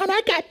off. I said, honey,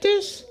 I got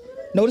this.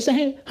 Notice the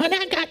hand. Honey,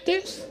 I got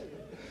this.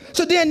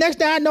 So then next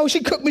thing I know,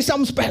 she cooked me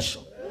something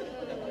special.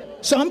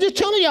 So I'm just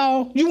telling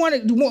y'all, you want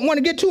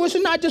to get to us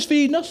and not just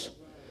feeding us.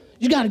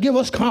 You got to give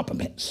us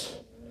compliments.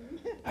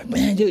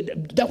 Man,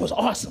 that was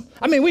awesome.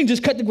 I mean, we can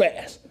just cut the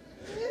grass.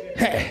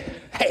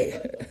 Hey,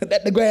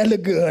 let the grass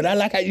look good. I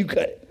like how you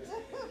cut it.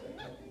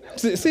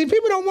 See,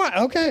 people don't want,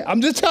 okay?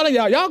 I'm just telling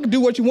y'all can do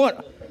what you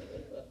want.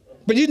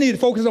 But you need to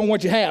focus on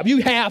what you have.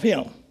 You have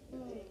him.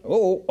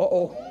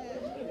 Uh-oh.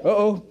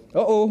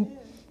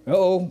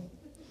 All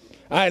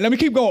right, let me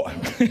keep going.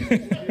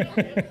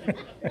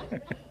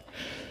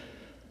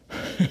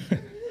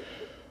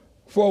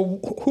 For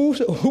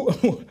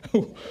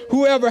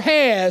whoever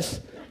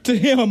has, to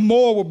him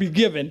more will be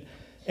given,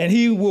 and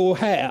he will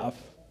have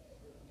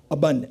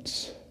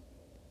abundance.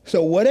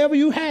 So whatever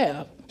you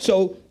have,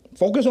 so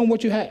focus on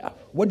what you have.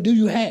 What do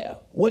you have?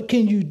 What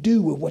can you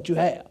do with what you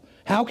have?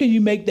 How can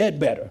you make that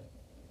better?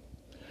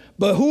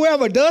 But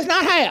whoever does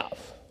not have,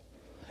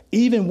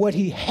 even what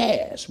he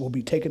has will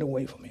be taken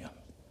away from him.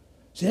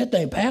 See, that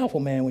thing powerful,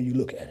 man, when you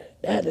look at it.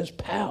 That is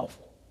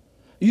powerful.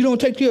 You don't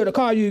take care of the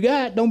car you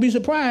got, don't be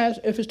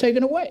surprised if it's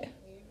taken away.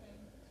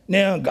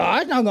 Now,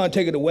 God's not going to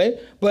take it away,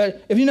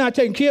 but if you're not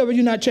taking care of it,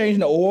 you're not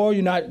changing the oil,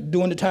 you're not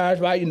doing the tires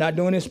right, you're not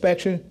doing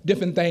inspection,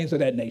 different things of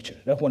that nature.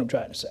 That's what I'm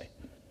trying to say.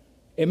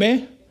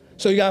 Amen?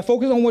 So you got to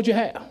focus on what you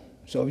have.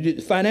 So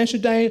financial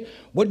things,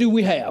 what do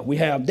we have? We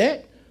have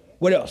debt.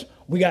 What else?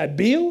 We got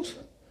bills.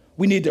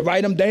 We need to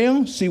write them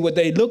down, see what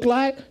they look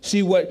like,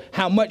 see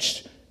how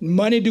much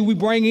money do we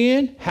bring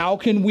in? How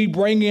can we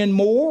bring in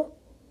more?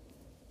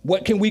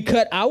 What can we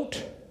cut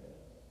out?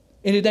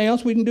 Anything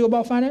else we can do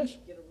about finance?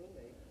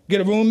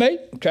 Get a roommate.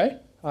 Okay.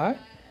 All right.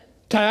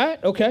 Tithe.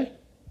 Okay.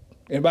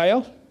 Anybody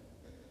else?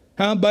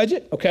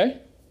 Budget. Okay.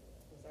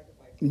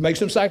 Make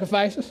some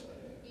sacrifices.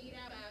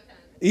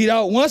 Eat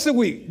out once a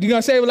week. You're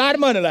going to save a lot of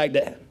money like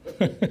that.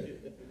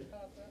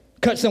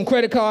 Cut some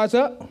credit cards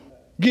up.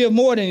 Give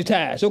more than your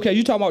tithes. Okay,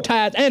 you talking about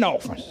tithes and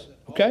offerings.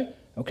 Okay.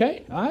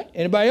 Okay. All right.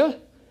 Anybody else?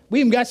 We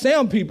even got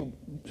sound people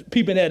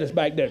peeping at us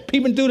back there,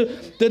 peeping through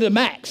the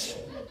max.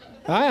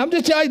 All right, I'm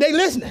just telling you, they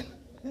listening.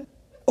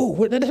 Oh,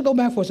 let's go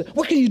back for a second.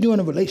 What can you do in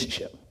a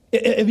relationship?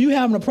 If you're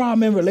having a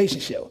problem in a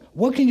relationship,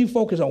 what can you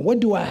focus on? What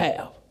do I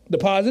have? The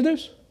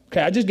positives?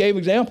 Okay, I just gave an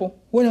example.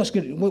 What else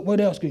can you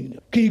do?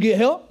 Can you get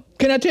help?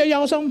 Can I tell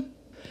y'all something?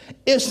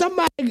 If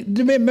somebody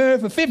been married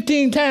for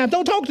 15 times,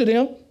 don't talk to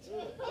them.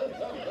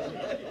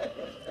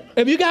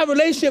 If you got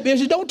relationship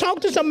issues, don't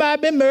talk to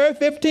somebody been married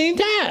 15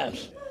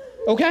 times.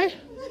 Okay?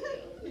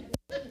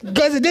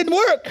 Because it didn't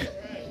work.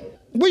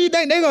 What do you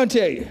think they're going to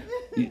tell you?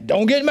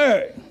 Don't get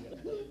married.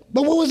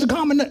 But what was the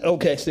common?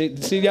 Okay,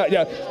 see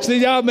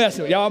y'all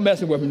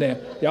messing with me now.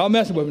 Y'all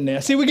messing with me now.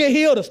 See, we get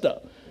healed of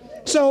stuff.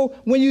 So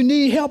when you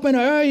need help in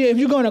an area, if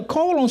you're going to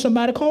call on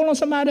somebody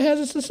that has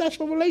a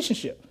successful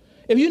relationship.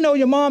 If you know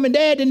your mom and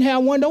dad didn't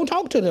have one, don't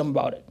talk to them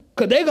about it.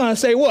 Because they're going to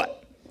say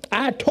what?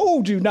 I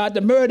told you not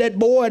to marry that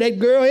boy or that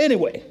girl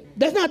anyway.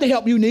 That's not the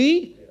help you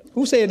need.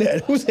 Who said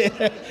that?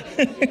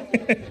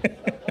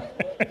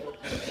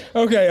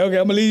 Okay, I'm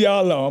going to leave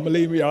y'all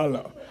alone.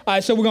 All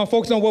right, so we're going to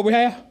focus on what we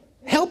have.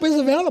 Help is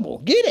available.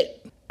 Get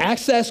it.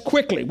 Access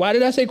quickly. Why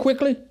did I say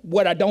quickly?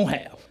 What I don't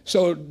have.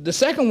 So the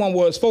second one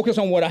was focus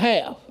on what I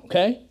have,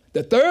 okay?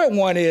 The third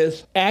one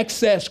is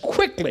access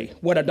quickly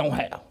what I don't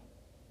have.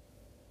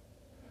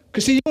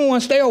 Because see, you don't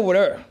want to stay over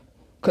there.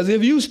 Because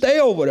if you stay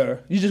over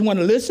there, you just want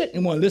to listen,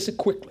 and want to listen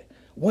quickly.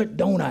 What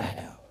don't I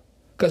have?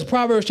 Because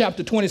Proverbs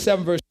chapter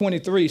 27, verse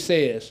 23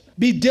 says,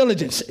 be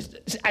diligent.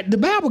 The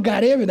Bible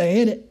got everything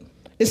in it.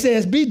 It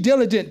says, be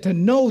diligent to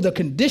know the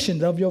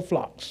conditions of your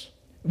flocks.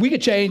 We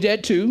could change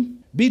that too.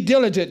 Be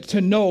diligent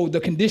to know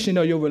the condition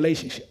of your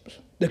relationships,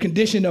 the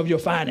condition of your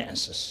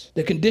finances,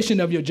 the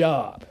condition of your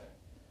job.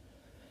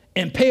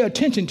 And pay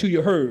attention to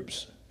your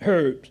herbs,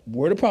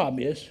 where the problem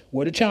is,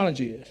 where the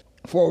challenge is.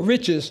 For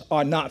riches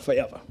are not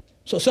forever.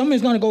 So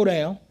something's going to go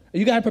down.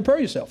 You got to prepare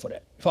yourself for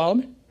that. Follow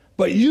me?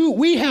 But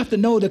we have to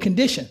know the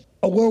condition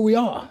of where we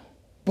are.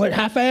 But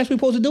how fast we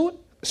supposed to do it?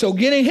 So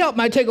getting help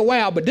might take a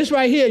while, but this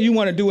right here, you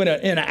want to do it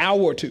in an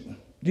hour or two.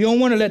 You don't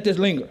want to let this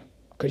linger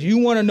because you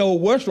want to know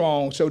what's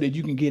wrong so that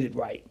you can get it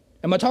right.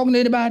 Am I talking to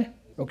anybody?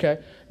 Okay.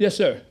 Yes,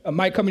 sir. A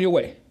mic coming your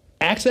way.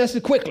 Access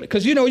it quickly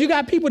because, you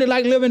got people that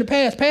like live in the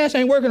past. Past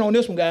ain't working on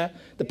this one, guy.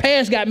 The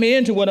past got me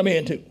into what I'm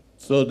into.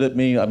 So that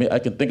means, I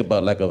can think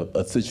about like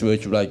a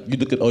situation like you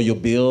look at all your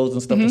bills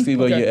and stuff to see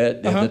where you're at.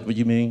 Is that what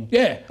you mean?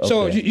 Yeah. Okay.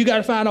 So you got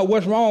to find out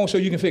what's wrong so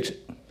you can fix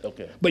it.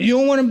 Okay. But you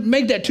don't want to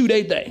make that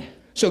 2-day thing.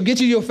 So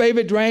get you your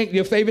favorite drink,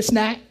 your favorite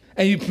snack,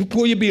 and you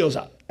pull your bills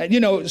out.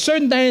 And,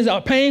 certain things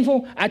are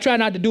painful. I try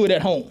not to do it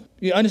at home.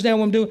 You understand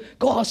what I'm doing?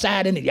 Go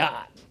outside in the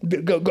yard.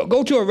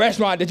 Go to a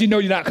restaurant that you know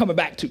you're not coming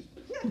back to.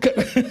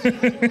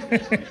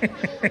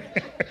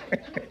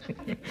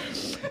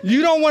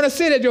 You don't want to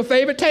sit at your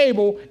favorite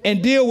table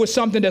and deal with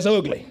something that's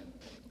ugly.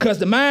 Because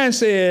the mind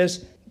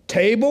says,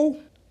 table,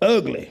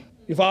 ugly.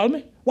 You follow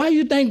me? Why do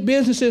you think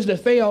businesses that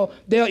fail,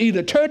 they'll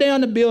either tear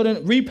down the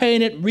building,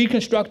 repaint it,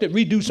 reconstruct it,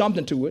 redo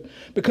something to it?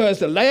 Because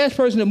the last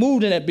person that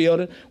moved in that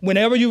building,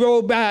 whenever you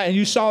rode by and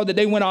you saw that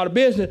they went out of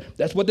business,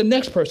 that's what the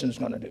next person is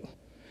going to do.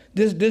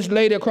 This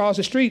lady across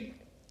the street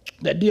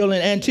that deal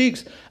in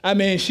antiques,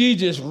 she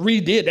just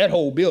redid that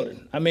whole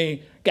building.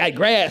 Got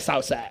grass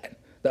outside.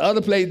 The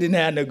other place didn't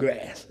have no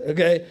grass,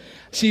 okay?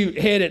 She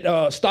had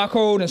it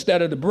stucco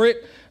instead of the brick,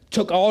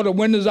 took all the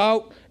windows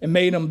out and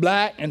made them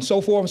black and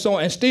so forth and so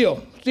on, and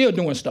still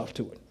doing stuff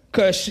to it.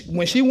 Because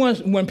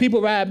when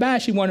people ride by,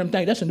 she wanted them to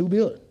think that's a new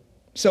building.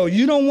 So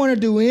you don't want to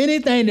do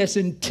anything that's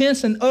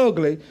intense and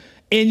ugly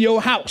in your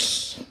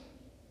house.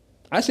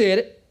 I said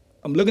it.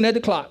 I'm looking at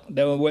the clock.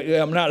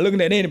 I'm not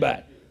looking at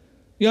anybody.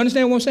 You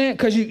understand what I'm saying?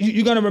 Because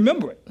you're going to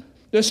remember it.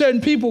 There's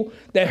certain people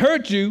that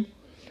hurt you,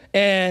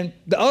 and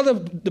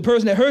the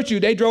person that hurt you,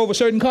 they drove a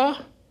certain car.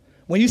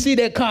 When you see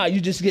that car, you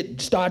just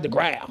start to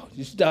growl.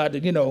 You start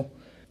to,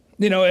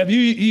 if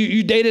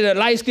you dated a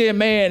light-skinned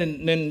man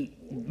and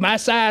my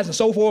size and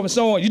so forth and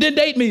so on. You didn't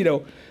date me,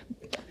 though.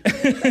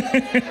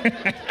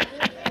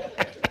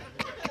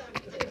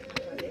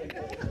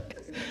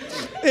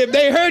 If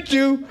they hurt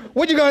you,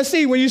 what you going to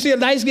see when you see a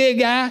light-skinned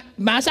guy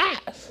my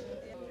size?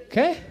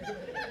 Okay?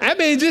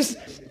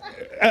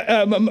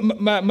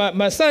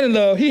 My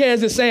son-in-law, he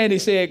has this saying, he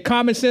said,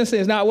 common sense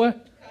is not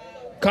what?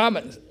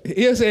 Common.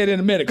 He'll say it in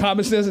a minute.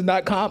 Common sense is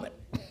not common.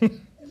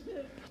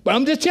 But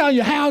I'm just telling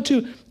you how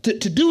to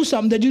do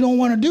something that you don't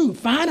want to do.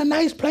 Find a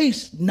nice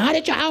place, not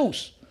at your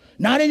house,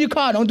 not in your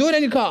car. Don't do it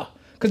in your car,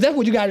 because that's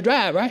what you got to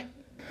drive, right?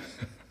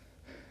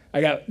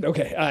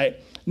 Okay, all right.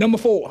 Number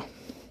 4,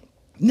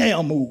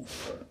 now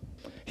move.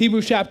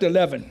 Hebrews chapter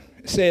 11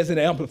 says in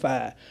the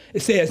Amplified,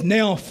 it says,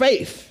 now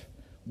faith.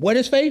 What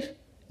is faith?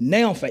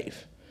 Now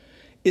faith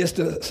is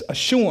the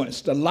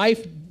assurance, the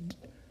life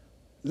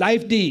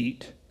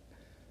deed,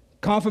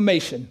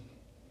 confirmation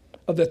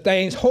of the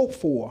things hoped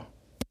for,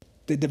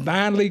 the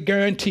divinely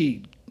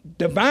guaranteed,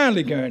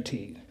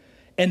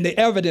 and the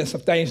evidence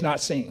of things not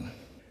seen,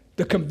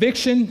 the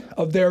conviction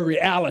of their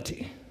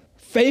reality.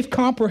 Faith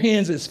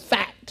comprehends its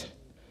fact.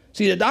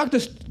 See, the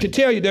doctors can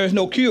tell you there is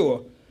no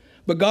cure,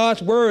 but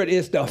God's word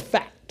is the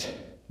fact.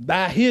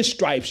 By his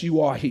stripes you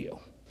are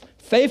healed.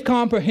 Faith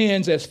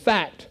comprehends as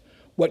fact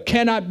what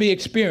cannot be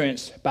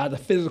experienced by the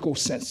physical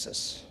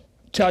senses.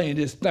 I'm telling you,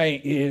 this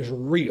thing is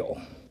real.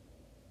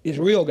 It's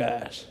real,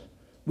 guys.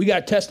 We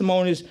got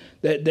testimonies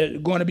that are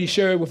going to be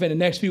shared within the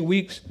next few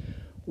weeks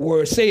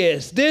where it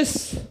says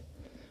this,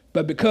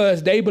 but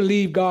because they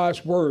believe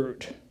God's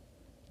word,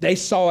 they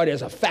saw it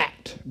as a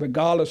fact,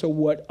 regardless of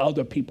what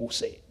other people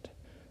said.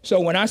 So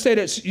when I say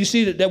that, you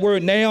see that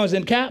word now is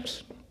in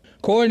caps?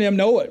 Corey and them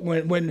know it.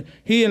 When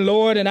he and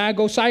Lord and I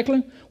go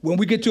cycling, when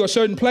we get to a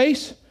certain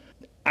place,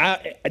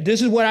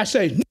 this is what I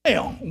say,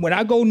 now. When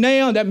I go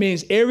now, that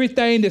means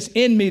everything that's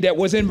in me that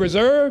was in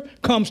reserve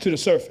comes to the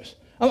surface.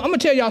 I'm going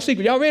to tell y'all a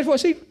secret. Y'all ready for a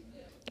secret?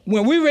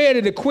 When we're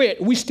ready to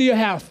quit, we still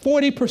have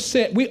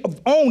 40%. We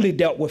have only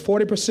dealt with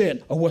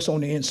 40% of what's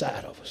on the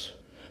inside of us.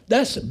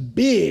 That's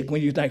big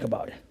when you think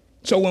about it.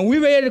 So when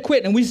we're ready to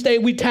quit and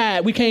we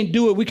tired, we can't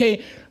do it, we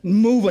can't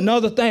move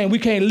another thing, we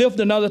can't lift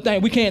another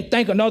thing, we can't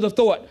think another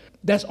thought.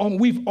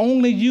 We've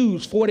only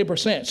used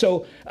 40%.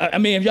 So,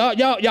 if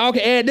y'all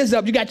can add this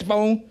up, you got your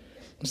phone.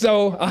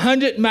 So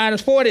 100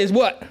 minus 40 is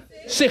what?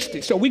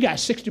 60. So we got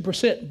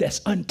 60%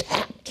 that's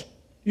untapped.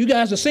 You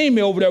guys have seen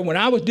me over there when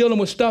I was dealing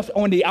with stuff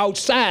on the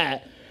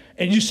outside,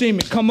 and you see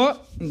me come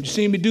up, and you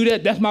see me do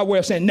that. That's my way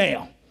of saying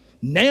now.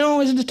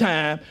 Now is the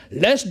time.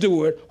 Let's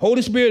do it.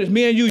 Holy Spirit, it's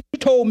me and you. You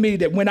told me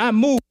that when I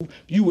move,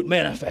 you would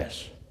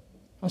manifest.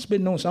 I'm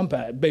spitting on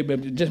somebody, baby.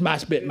 Just my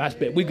spit.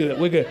 We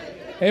good.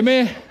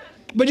 Amen.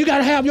 But you got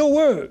to have your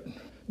word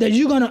that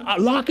you're going to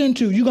lock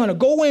into, you're going to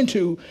go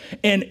into,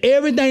 and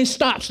everything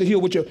stops to hear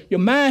what your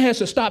mind has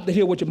to stop to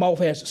hear what your mouth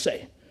has to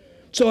say.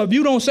 So if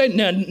you don't say,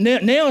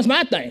 now is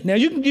my thing. Now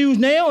you can use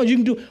now, or you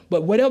can do,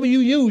 but whatever you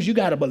use, you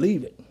got to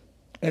believe it.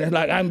 And it's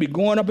like I can be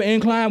going up an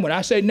incline. When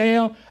I say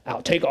now,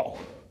 I'll take off.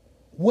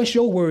 What's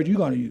your word you're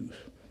going to use?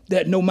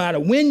 that no matter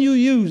when you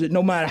use it,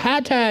 no matter how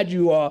tired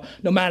you are,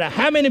 no matter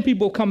how many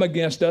people come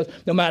against us,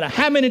 no matter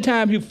how many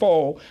times you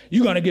fall,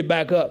 you're going to get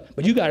back up.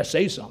 But you got to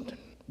say something.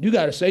 You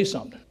got to say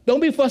something. Don't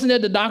be fussing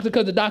at the doctor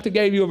because the doctor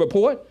gave you a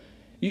report.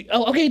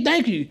 Okay,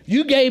 thank you.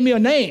 You gave me a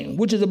name,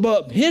 which is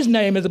above, his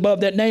name is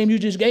above that name you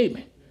just gave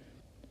me.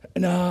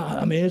 Nah,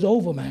 I mean, it's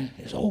over, man.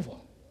 It's over.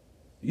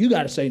 You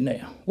got to say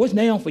now. What's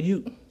now for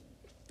you?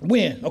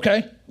 Win,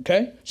 okay?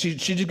 She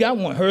just got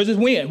one. Hers is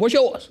win. What's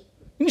yours?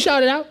 You can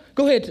shout it out.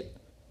 Go ahead.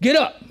 Get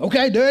up,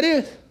 okay? There it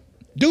is.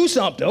 Do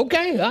something,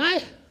 okay? All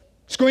right?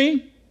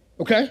 Scream,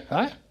 okay?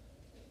 All right?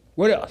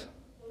 What else?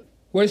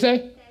 What did it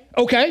say?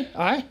 Okay,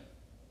 all right?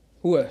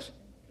 Who else?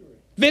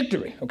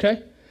 Victory,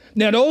 okay?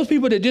 Now, those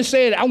people that just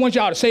said it, I want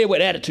y'all to say it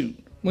with attitude.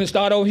 We're going to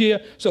start over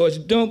here. So it's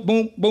boom,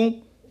 boom,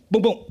 boom,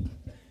 boom, boom.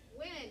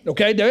 Win.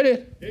 Okay, there it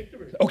is.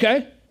 Victory.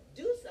 Okay.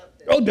 Do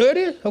something. Oh, there it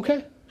is.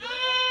 Okay.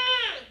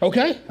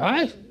 Okay, all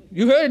right.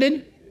 You heard it, didn't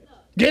you?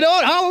 Get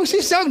on. Oh,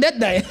 she sung that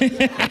thing.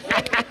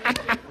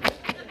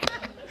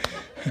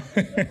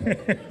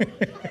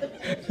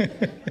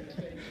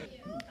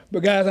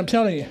 But guys, I'm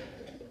telling you,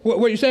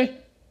 what you say?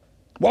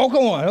 Walk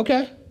on,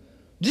 okay?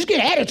 Just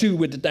get attitude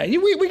with the thing.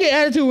 We get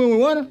attitude when we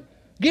want to.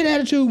 Get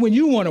attitude when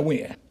you want to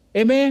win.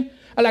 Amen?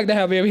 I like to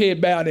have every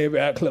head bowed and every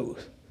eye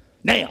closed.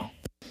 Now.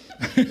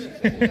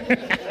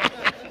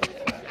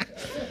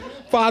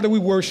 Father, we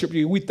worship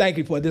you. We thank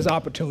you for this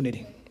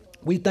opportunity.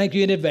 We thank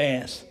you in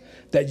advance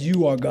that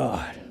you are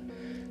God.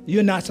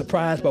 You're not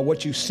surprised by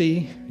what you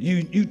see.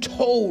 You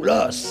told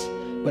us,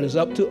 but it's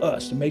up to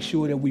us to make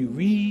sure that we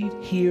read,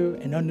 hear,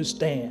 and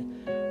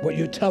understand what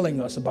you're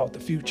telling us about the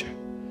future.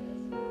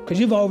 Because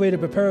you've already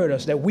prepared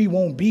us that we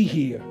won't be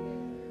here,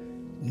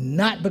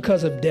 not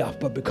because of death,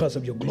 but because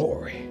of your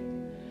glory.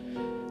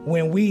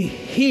 When we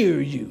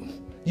hear you,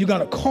 you're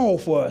going to call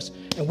for us,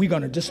 and we're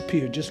going to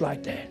disappear just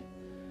like that.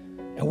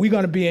 And we're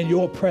going to be in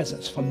your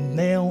presence from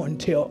now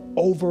until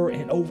over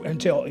and over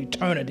until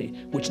eternity,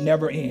 which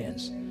never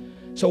ends.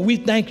 So we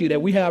thank you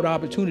that we have the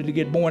opportunity to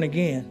get born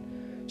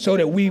again so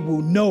that we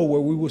will know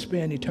where we will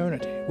spend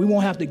eternity. We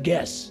won't have to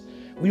guess.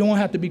 We don't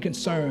have to be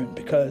concerned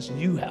because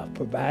you have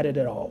provided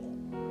it all.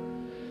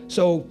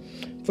 So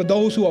for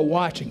those who are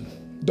watching,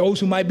 those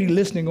who might be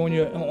listening on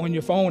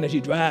your phone as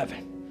you're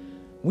driving,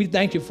 we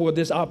thank you for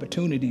this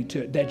opportunity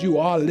that you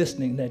are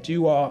listening, that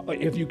you are,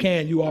 if you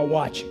can, you are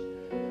watching,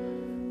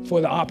 for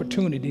the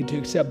opportunity to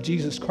accept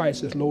Jesus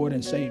Christ as Lord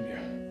and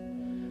Savior.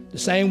 The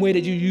same way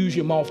that you use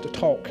your mouth to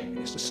talk,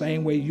 it's the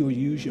same way you'll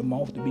use your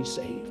mouth to be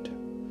saved.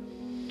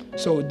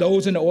 So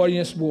those in the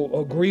audience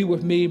will agree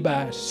with me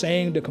by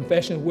saying the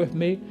confession with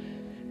me,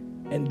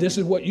 and this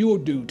is what you'll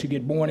do to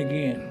get born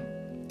again.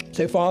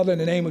 Say, Father, in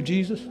the name of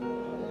Jesus,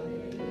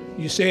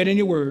 you said in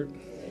your word,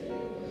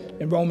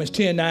 in Romans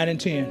 10:9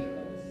 and 10,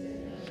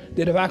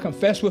 that if I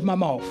confess with my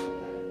mouth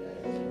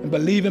and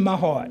believe in my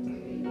heart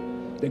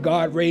that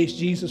God raised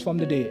Jesus from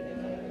the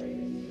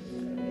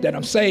dead, that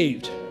I'm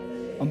saved,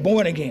 I'm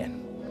born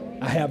again,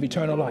 I have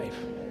eternal life.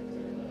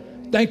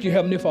 Thank you,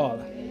 Heavenly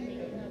Father,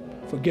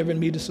 for giving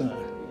me the Son.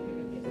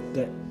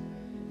 That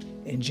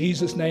in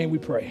Jesus' name we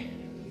pray.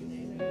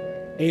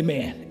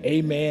 Amen,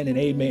 amen, and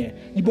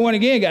amen. You born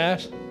again,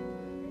 guys.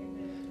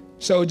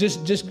 So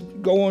just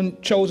go on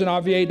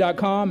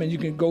chosenrva.com and you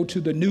can go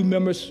to the new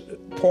members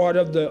part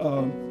of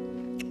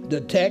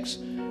the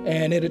text,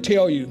 and it'll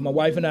tell you. My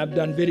wife and I have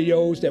done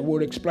videos that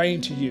will explain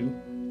to you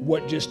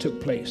what just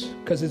took place,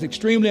 because it's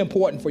extremely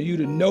important for you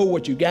to know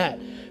what you got,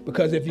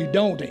 because if you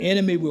don't, the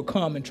enemy will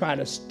come and try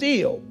to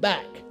steal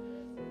back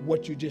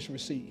what you just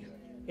received.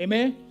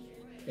 Amen?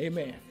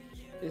 Amen.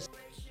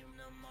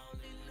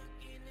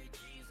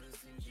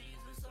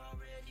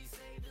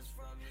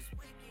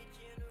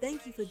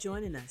 Thank you for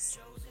joining us.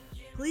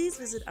 Please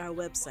visit our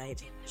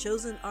website,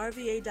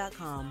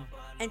 chosenrva.com,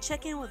 and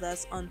check in with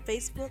us on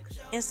Facebook,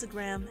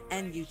 Instagram,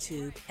 and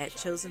YouTube at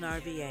Chosen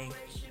RVA.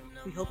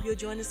 We hope you'll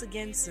join us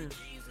again soon.